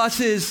answer to us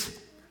is,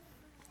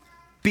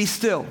 be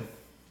still.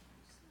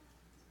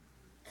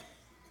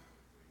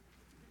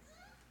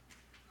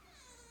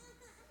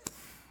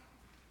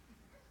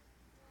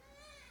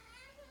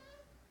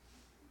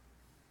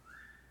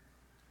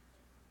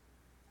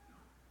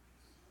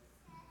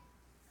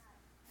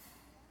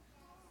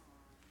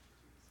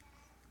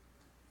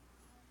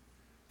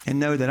 And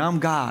know that I'm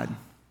God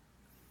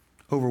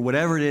over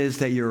whatever it is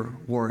that you're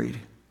worried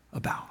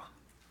about.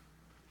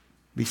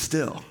 Be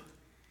still.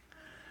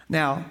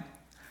 Now,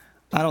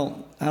 I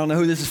don't know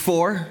who this is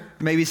for.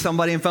 Maybe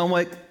somebody in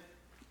Fenwick.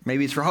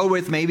 Maybe it's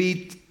Rehoboth.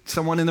 Maybe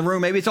someone in the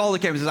room. Maybe it's all the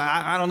campuses.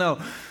 I don't know.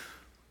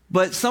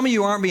 But some of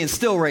you aren't being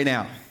still right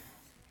now.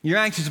 You're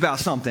anxious about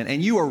something,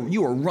 and you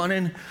are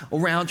running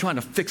around trying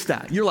to fix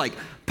that. You're like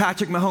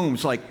Patrick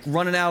Mahomes, like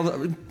running out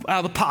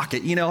of the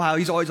pocket. You know how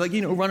he's always like,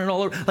 running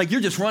all over. Like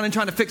you're just running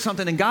trying to fix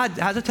something, and God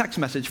has a text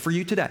message for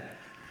you today.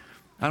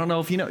 I don't know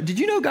if you know. Did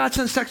you know God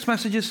sends text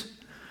messages?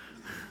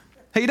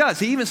 He does.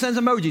 He even sends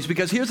emojis,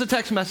 because here's a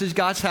text message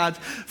God's had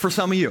for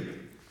some of you.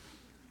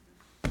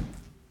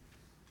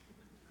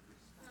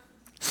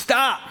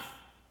 Stop.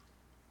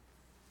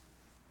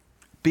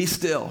 Be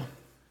still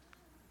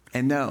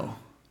and know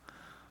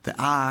that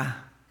I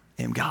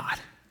am God.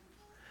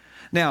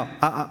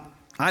 Now,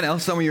 I know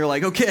some of you are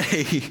like,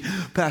 okay,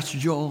 Pastor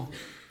Joel,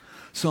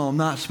 so I'm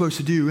not supposed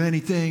to do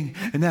anything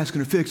and that's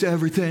going to fix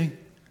everything.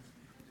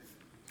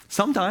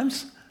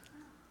 Sometimes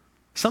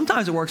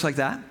it works like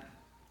that,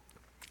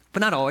 but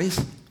not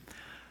always.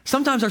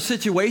 Sometimes our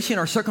situation,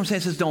 our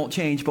circumstances don't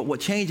change, but what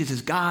changes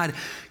is God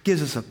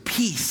gives us a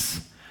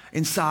peace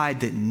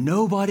inside that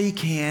nobody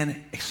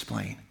can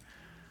explain.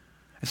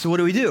 And so what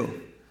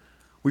do?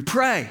 We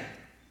pray,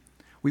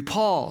 we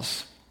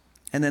pause,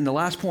 and then the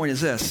last point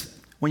is this.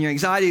 When your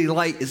anxiety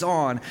light is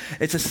on,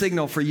 it's a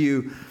signal for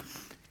you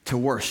to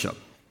worship.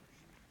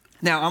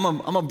 Now, I'm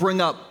going to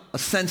bring up a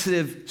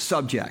sensitive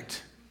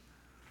subject.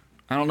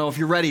 I don't know if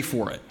you're ready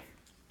for it.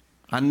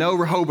 I know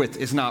Rehoboth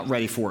is not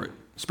ready for it,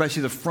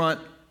 especially the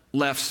front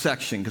left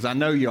section, because I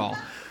know y'all.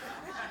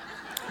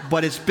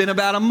 But it's been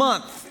about a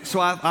month, so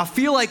I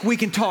feel like we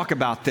can talk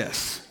about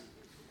this.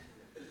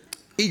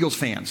 Eagles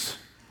fans.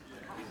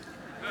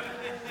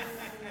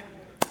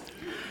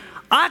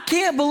 I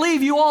can't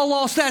believe you all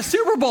lost that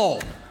Super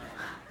Bowl.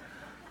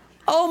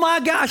 Oh my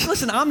gosh,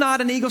 listen, I'm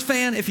not an Eagles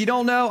fan. If you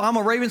don't know, I'm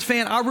a Ravens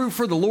fan. I root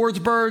for the Lord's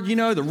bird,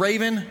 the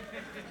Raven.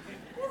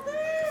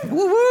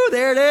 Woo-woo,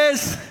 there it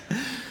is.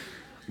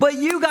 But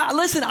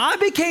listen, I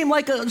became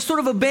like a sort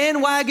of a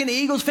bandwagon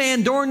Eagles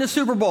fan during the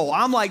Super Bowl.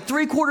 I'm like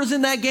 3/4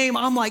 in that game.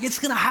 I'm like, it's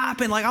going to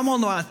happen. Like I'm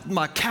on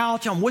my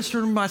couch. I'm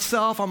whispering to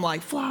myself. I'm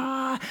like,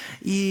 fly,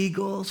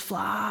 Eagles,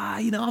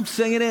 fly. I'm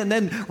singing it. And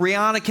then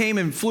Rihanna came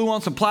and flew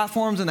on some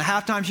platforms in the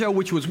halftime show,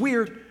 which was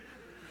weird.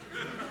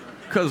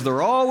 Because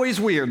they're always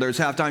weird, those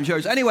halftime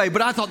shows. Anyway,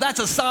 but I thought that's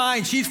a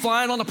sign. She's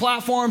flying on the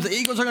platforms. The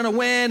Eagles are going to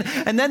win.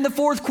 And then the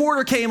fourth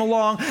quarter came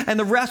along, and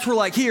the refs were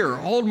like, here,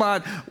 hold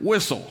my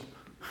whistle.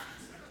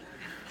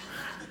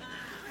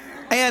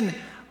 And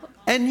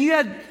you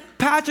had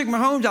Patrick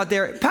Mahomes out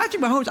there.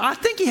 Patrick Mahomes, I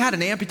think he had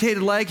an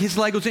amputated leg. His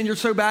leg was injured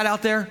so bad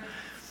out there.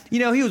 He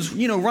was,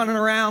 running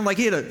around like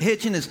he had a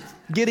hitch in his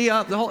giddy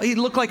up. He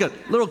looked like a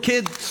little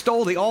kid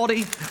stole the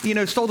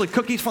Aldi, stole the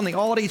cookies from the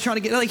Aldi. He's trying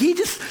to get,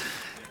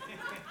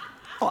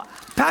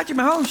 Patrick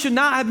Mahomes should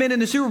not have been in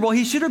the Super Bowl.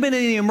 He should have been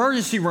in the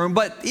emergency room.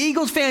 But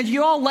Eagles fans,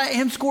 you all let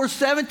him score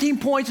 17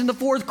 points in the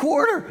fourth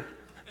quarter.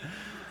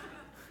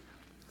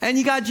 And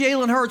you got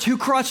Jalen Hurts, who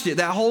crushed it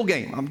that whole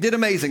game. Did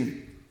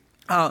amazing.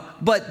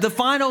 But the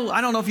final,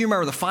 I don't know if you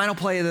remember the final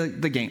play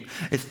of the game.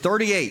 It's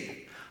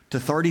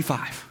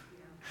 38-35.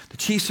 The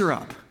Chiefs are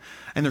up.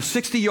 And they're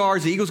 60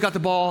 yards. The Eagles got the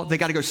ball. They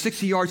got to go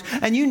 60 yards.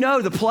 And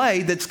the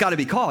play that's got to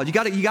be called. You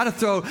got to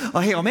throw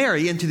a Hail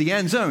Mary into the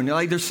end zone.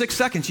 There's 6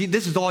 seconds.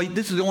 This is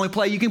the only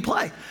play you can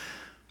play.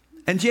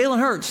 And Jalen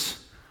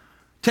Hurts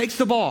takes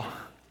the ball.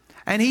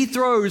 And he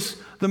throws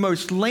the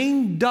most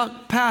lame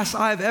duck pass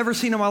I've ever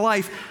seen in my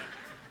life.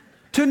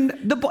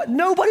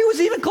 Nobody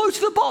was even close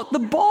to the ball. The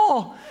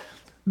ball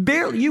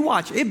barely, you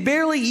watch, it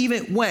barely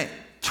even went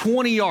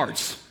 20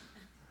 yards.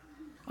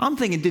 I'm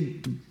thinking,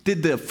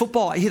 did the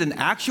football hit an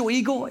actual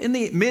eagle in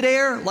the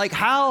midair? Like,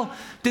 how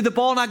did the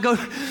ball not go?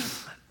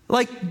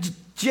 Like,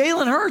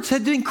 Jalen Hurts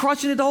had been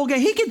crushing it the whole game.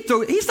 He can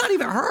throw it. He's not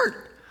even hurt.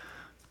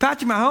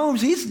 Patrick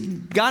Mahomes, he's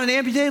got an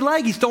amputated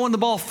leg. He's throwing the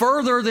ball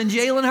further than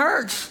Jalen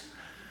Hurts.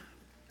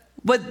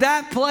 But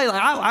that play,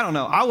 I don't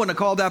know. I wouldn't have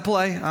called that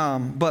play.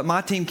 But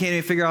my team can't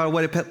even figure out a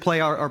way to pay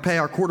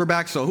our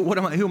quarterback. So who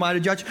am I to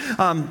judge?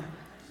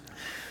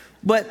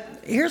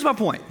 But here's my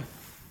point.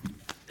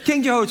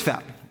 King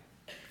Jehoshaphat.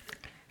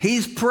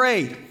 He's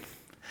prayed.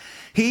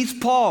 He's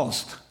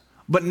paused.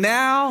 But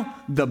now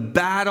the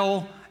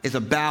battle is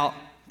about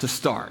to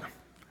start.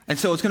 And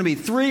so it's going to be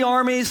 3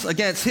 armies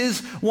against his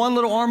one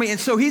little army. And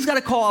so he's got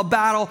to call a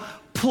battle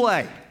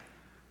play.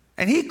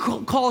 And he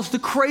calls the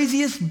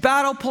craziest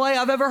battle play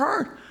I've ever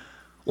heard.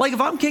 Like if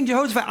I'm King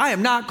Jehoshaphat, I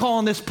am not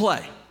calling this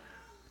play.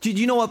 Do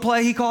you know what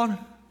play he called?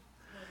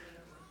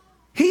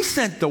 He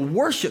sent the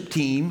worship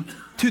team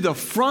to the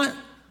front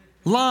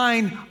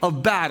line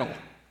of battle.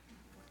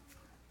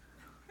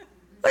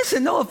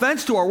 Listen, no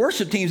offense to our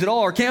worship teams at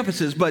all our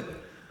campuses, but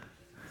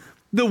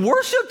the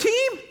worship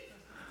team?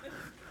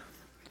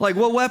 Like,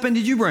 what weapon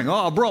did you bring?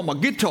 Oh, I brought my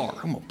guitar.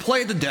 I'm going to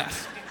play it to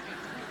death.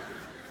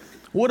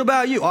 What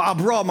about you? Oh, I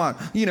brought my,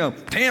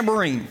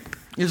 tambourine.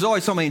 There's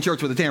always somebody in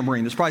church with a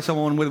tambourine. There's probably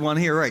someone with one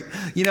here, right?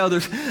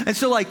 And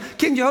so like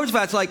King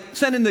Jehoshaphat's like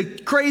sending the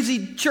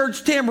crazy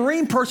church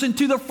tambourine person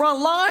to the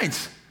front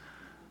lines.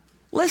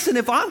 Listen,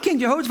 if I'm King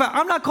Jehoshaphat,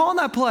 I'm not calling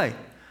that play.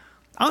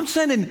 I'm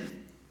sending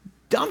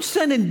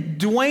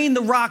Dwayne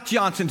 "The Rock"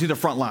 Johnson to the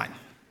front line.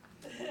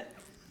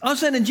 I'm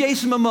sending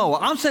Jason Momoa.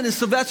 I'm sending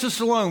Sylvester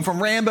Stallone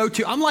from Rambo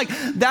 2. I'm like,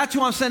 that's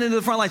who I'm sending to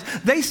the front lines.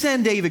 They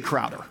send David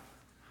Crowder.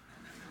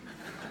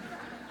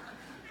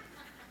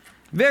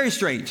 Very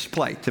strange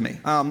play to me.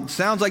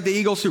 Sounds like the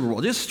Eagles Super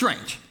Bowl. Just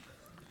strange.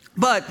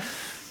 But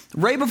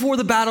right before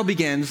the battle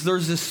begins,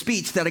 there's this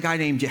speech that a guy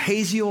named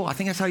Jehaziel, I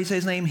think that's how you say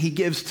his name, he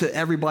gives to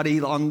everybody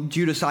on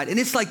Judah's side. And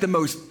it's like the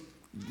most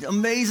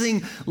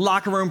amazing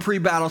locker room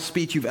pre-battle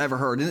speech you've ever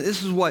heard. And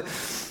this is what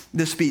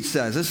this speech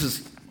says.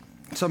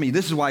 Some of you,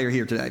 this is why you're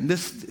here today.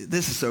 This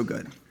is so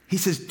good. He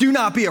says, do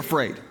not be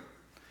afraid.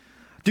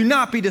 Do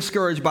not be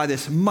discouraged by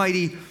this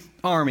mighty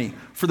army,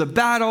 for the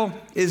battle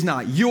is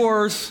not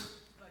yours,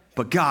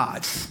 but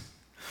God's.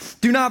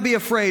 Do not be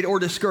afraid or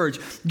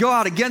discouraged. Go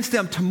out against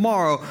them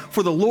tomorrow,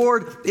 for the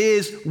Lord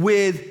is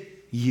with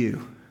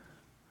you.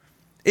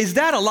 Is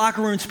that a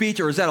locker room speech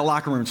or is that a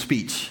locker room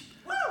speech?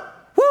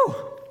 Woo!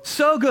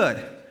 So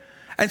good.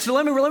 And so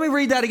let me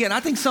read that again. I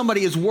think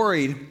somebody is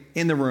worried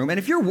in the room. And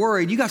if you're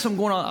worried, you got something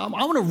going on,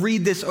 I want to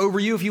read this over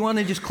you. If you want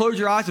to just close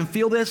your eyes and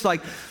feel this,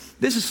 like,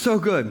 this is so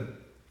good.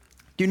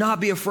 Do not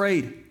be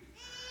afraid.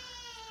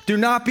 Do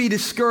not be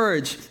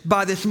discouraged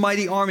by this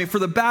mighty army, for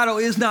the battle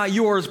is not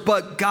yours,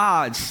 but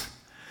God's.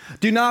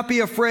 Do not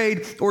be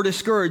afraid or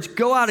discouraged.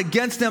 Go out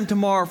against them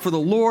tomorrow, for the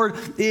Lord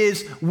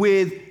is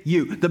with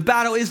you. The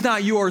battle is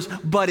not yours,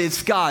 but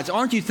it's God's.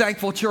 Aren't you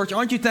thankful, church?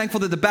 Aren't you thankful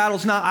that the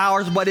battle's not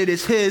ours, but it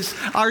is His?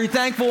 Are you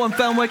thankful in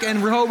Fenwick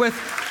and Rehoboth?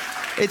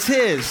 It's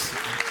His.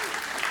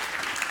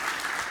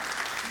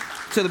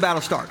 So the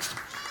battle starts.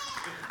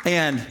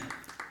 And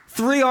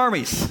 3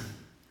 armies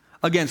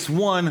against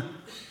 1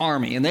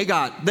 army. And they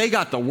got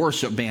the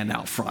worship band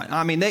out front.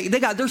 I mean,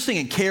 they're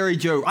singing Carrie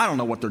Joe. I don't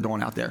know what they're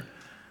doing out there.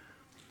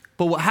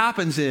 But what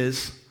happens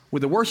is,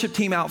 with the worship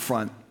team out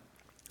front,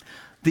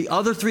 the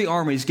other 3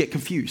 armies get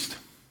confused.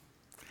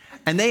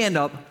 And they end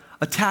up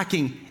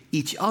attacking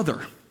each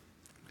other.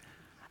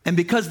 And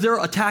because they're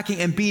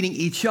attacking and beating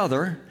each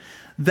other,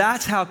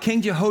 that's how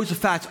King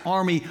Jehoshaphat's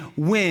army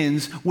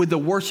wins, with the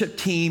worship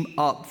team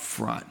up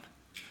front.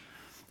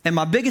 And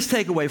my biggest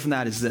takeaway from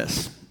that is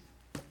this.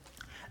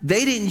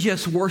 They didn't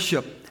just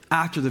worship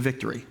after the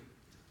victory.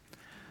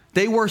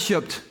 They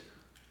worshiped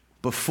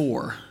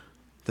before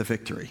the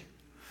victory.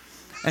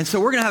 And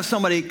so we're going to have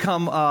somebody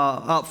come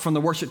up from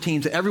the worship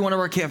teams at every one of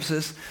our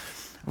campuses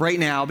right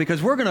now,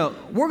 because we're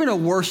going to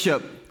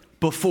worship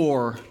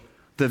before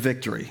the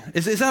victory.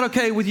 Is that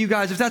okay with you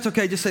guys? If that's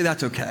okay, just say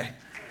that's okay.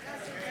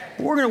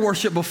 We're going to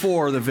worship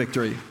before the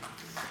victory.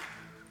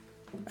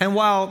 And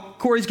while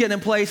Corey's getting in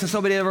place and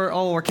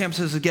all of our campuses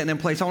is getting in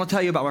place, I want to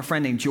tell you about my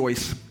friend named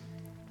Joyce.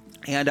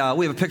 And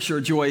we have a picture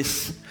of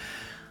Joyce.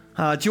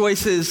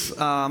 Joyce is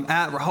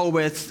at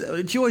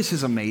Rehoboth. Joyce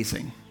is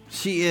amazing.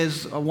 She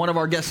is one of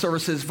our guest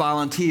services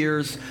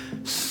volunteers.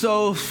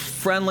 So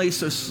friendly,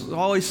 so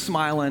always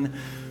smiling.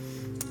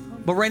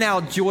 But right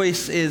now,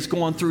 Joyce is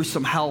going through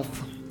some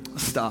health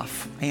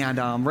stuff. And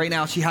right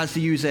now, she has to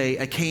use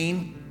a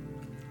cane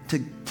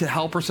to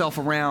help herself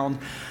around.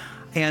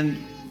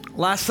 And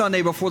last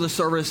Sunday before the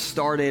service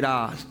started,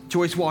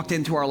 Joyce walked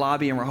into our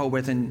lobby in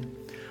Rehoboth, and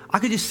I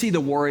could just see the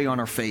worry on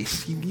her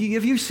face.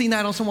 Have you seen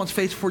that on someone's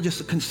face before,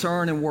 just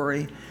concern and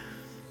worry?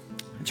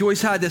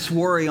 Joyce had this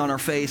worry on her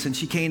face, and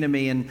she came to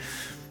me and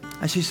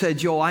she said,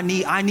 Joel, I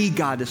need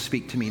God to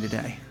speak to me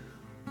today.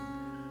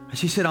 And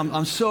she said, I'm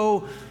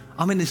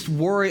in this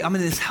worry, I'm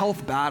in this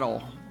health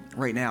battle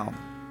right now.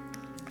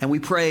 And we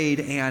prayed,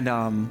 and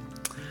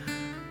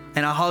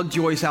I hugged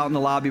Joyce out in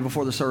the lobby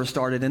before the service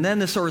started. And then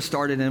the service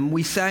started, and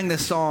we sang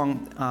this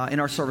song in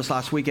our service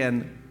last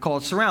weekend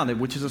called Surrounded,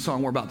 which is a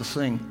song we're about to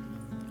sing.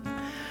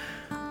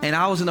 And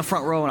I was in the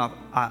front row, and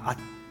I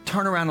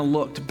turned around and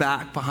looked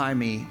back behind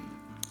me,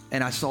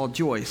 and I saw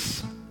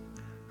Joyce,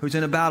 who's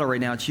in a battle right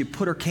now. And she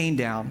put her cane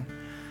down,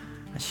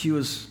 and she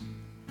was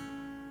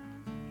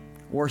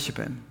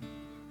worshiping.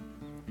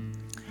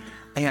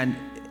 And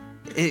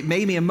it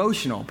made me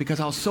emotional, because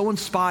I was so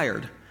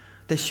inspired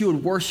that she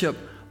would worship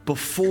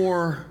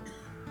before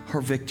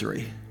her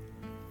victory.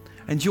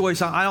 And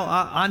Joyce,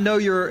 I know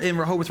you're in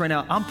Rehoboth right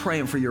now. I'm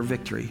praying for your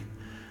victory.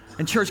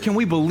 And church, can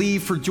we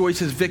believe for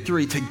Joyce's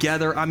victory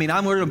together? I mean,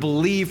 I'm going to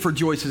believe for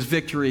Joyce's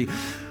victory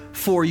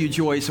for you,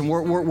 Joyce, and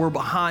we're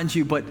behind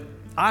you. But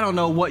I don't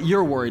know what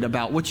you're worried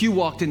about, what you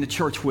walked into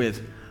church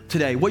with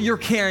today, what you're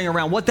carrying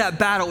around, what that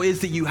battle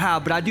is that you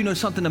have. But I do know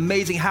something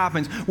amazing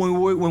happens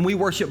when we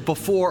worship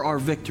before our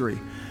victory.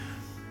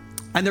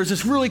 And there's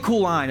this really cool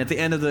line at the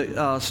end of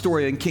the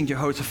story in King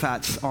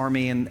Jehoshaphat's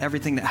army and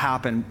everything that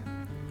happened.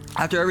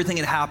 After everything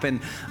had happened,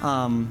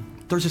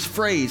 there's this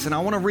phrase, and I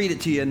want to read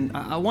it to you, and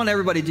I want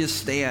everybody to just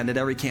stand at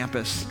every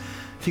campus.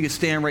 If you could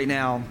stand right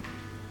now.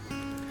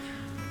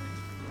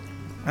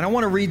 And I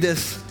want to read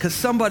this because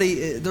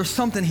there's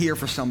something here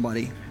for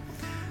somebody.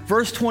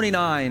 Verse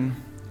 29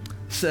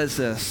 says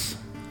this.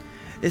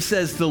 It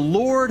says, the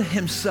Lord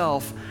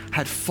himself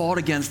had fought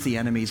against the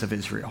enemies of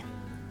Israel.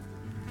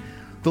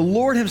 The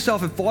Lord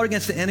himself had fought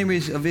against the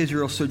enemies of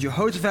Israel, so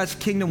Jehoshaphat's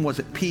kingdom was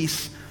at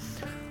peace,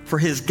 for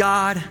his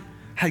God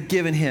had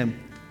given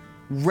him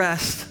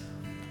rest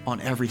on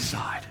every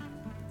side.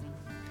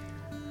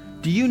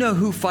 Do you know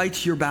who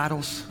fights your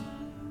battles?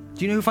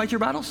 Do you know who fights your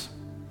battles?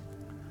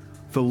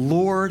 The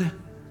Lord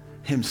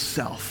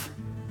himself.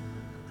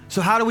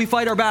 So how do we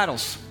fight our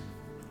battles?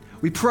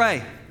 We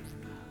pray.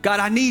 God,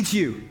 I need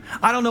you.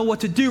 I don't know what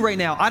to do right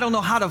now. I don't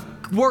know how to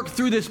work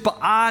through this, but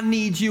I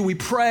need you. We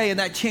pray, and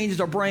that changes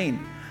our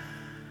brain.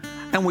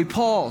 And we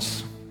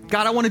pause.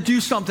 God, I want to do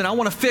something. I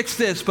want to fix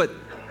this, but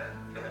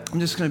I'm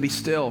just going to be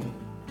still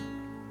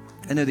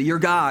and know that you're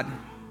God.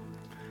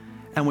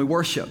 And we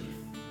worship.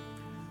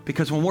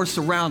 Because when we're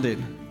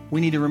surrounded,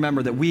 we need to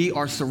remember that we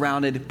are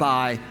surrounded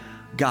by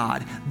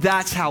God.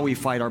 That's how we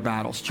fight our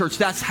battles. Church,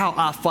 that's how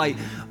I fight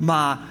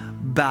my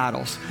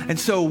battles. And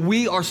so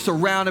we are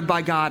surrounded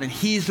by God, and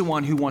he's the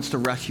one who wants to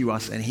rescue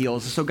us and heal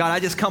us. So God, I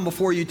just come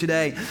before you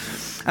today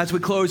as we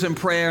close in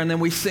prayer and then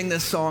we sing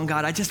this song.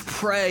 God, I just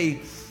pray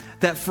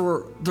that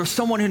there's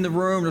someone in the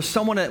room, there's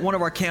someone at one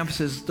of our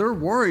campuses, they're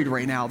worried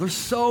right now. There's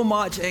so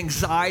much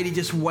anxiety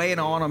just weighing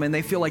on them and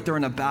they feel like they're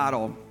in a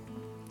battle.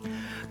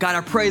 God,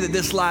 I pray that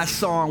this last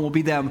song will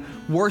be them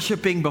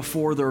worshiping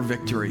before their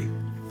victory.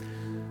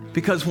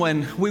 Because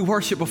when we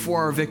worship before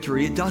our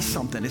victory, it does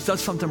something. It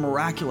does something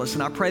miraculous.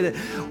 And I pray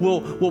that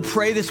we'll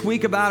pray this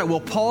week about it. We'll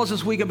pause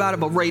this week about it.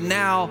 But right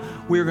now,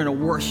 we're going to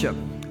worship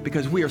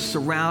because we are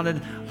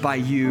surrounded by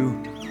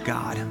you,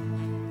 God.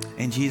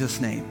 In Jesus'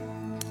 name.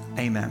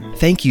 Amen.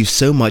 Thank you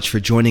so much for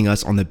joining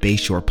us on the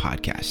Bayshore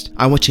podcast.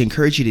 I want to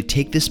encourage you to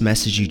take this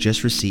message you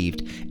just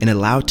received and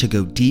allow it to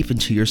go deep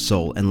into your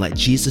soul and let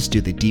Jesus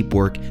do the deep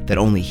work that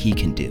only he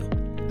can do.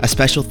 A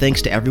special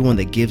thanks to everyone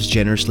that gives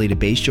generously to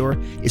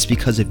Bayshore. It's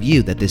because of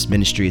you that this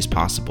ministry is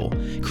possible,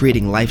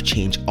 creating life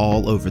change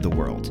all over the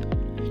world.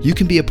 You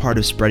can be a part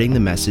of spreading the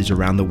message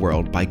around the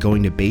world by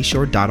going to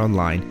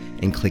bayshore.online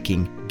and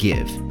clicking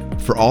Give.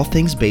 For all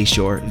things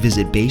Bayshore,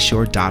 visit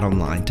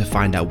bayshore.online to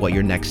find out what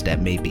your next step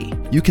may be.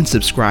 You can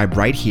subscribe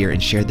right here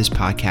and share this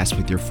podcast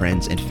with your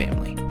friends and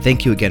family.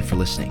 Thank you again for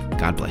listening.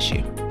 God bless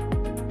you.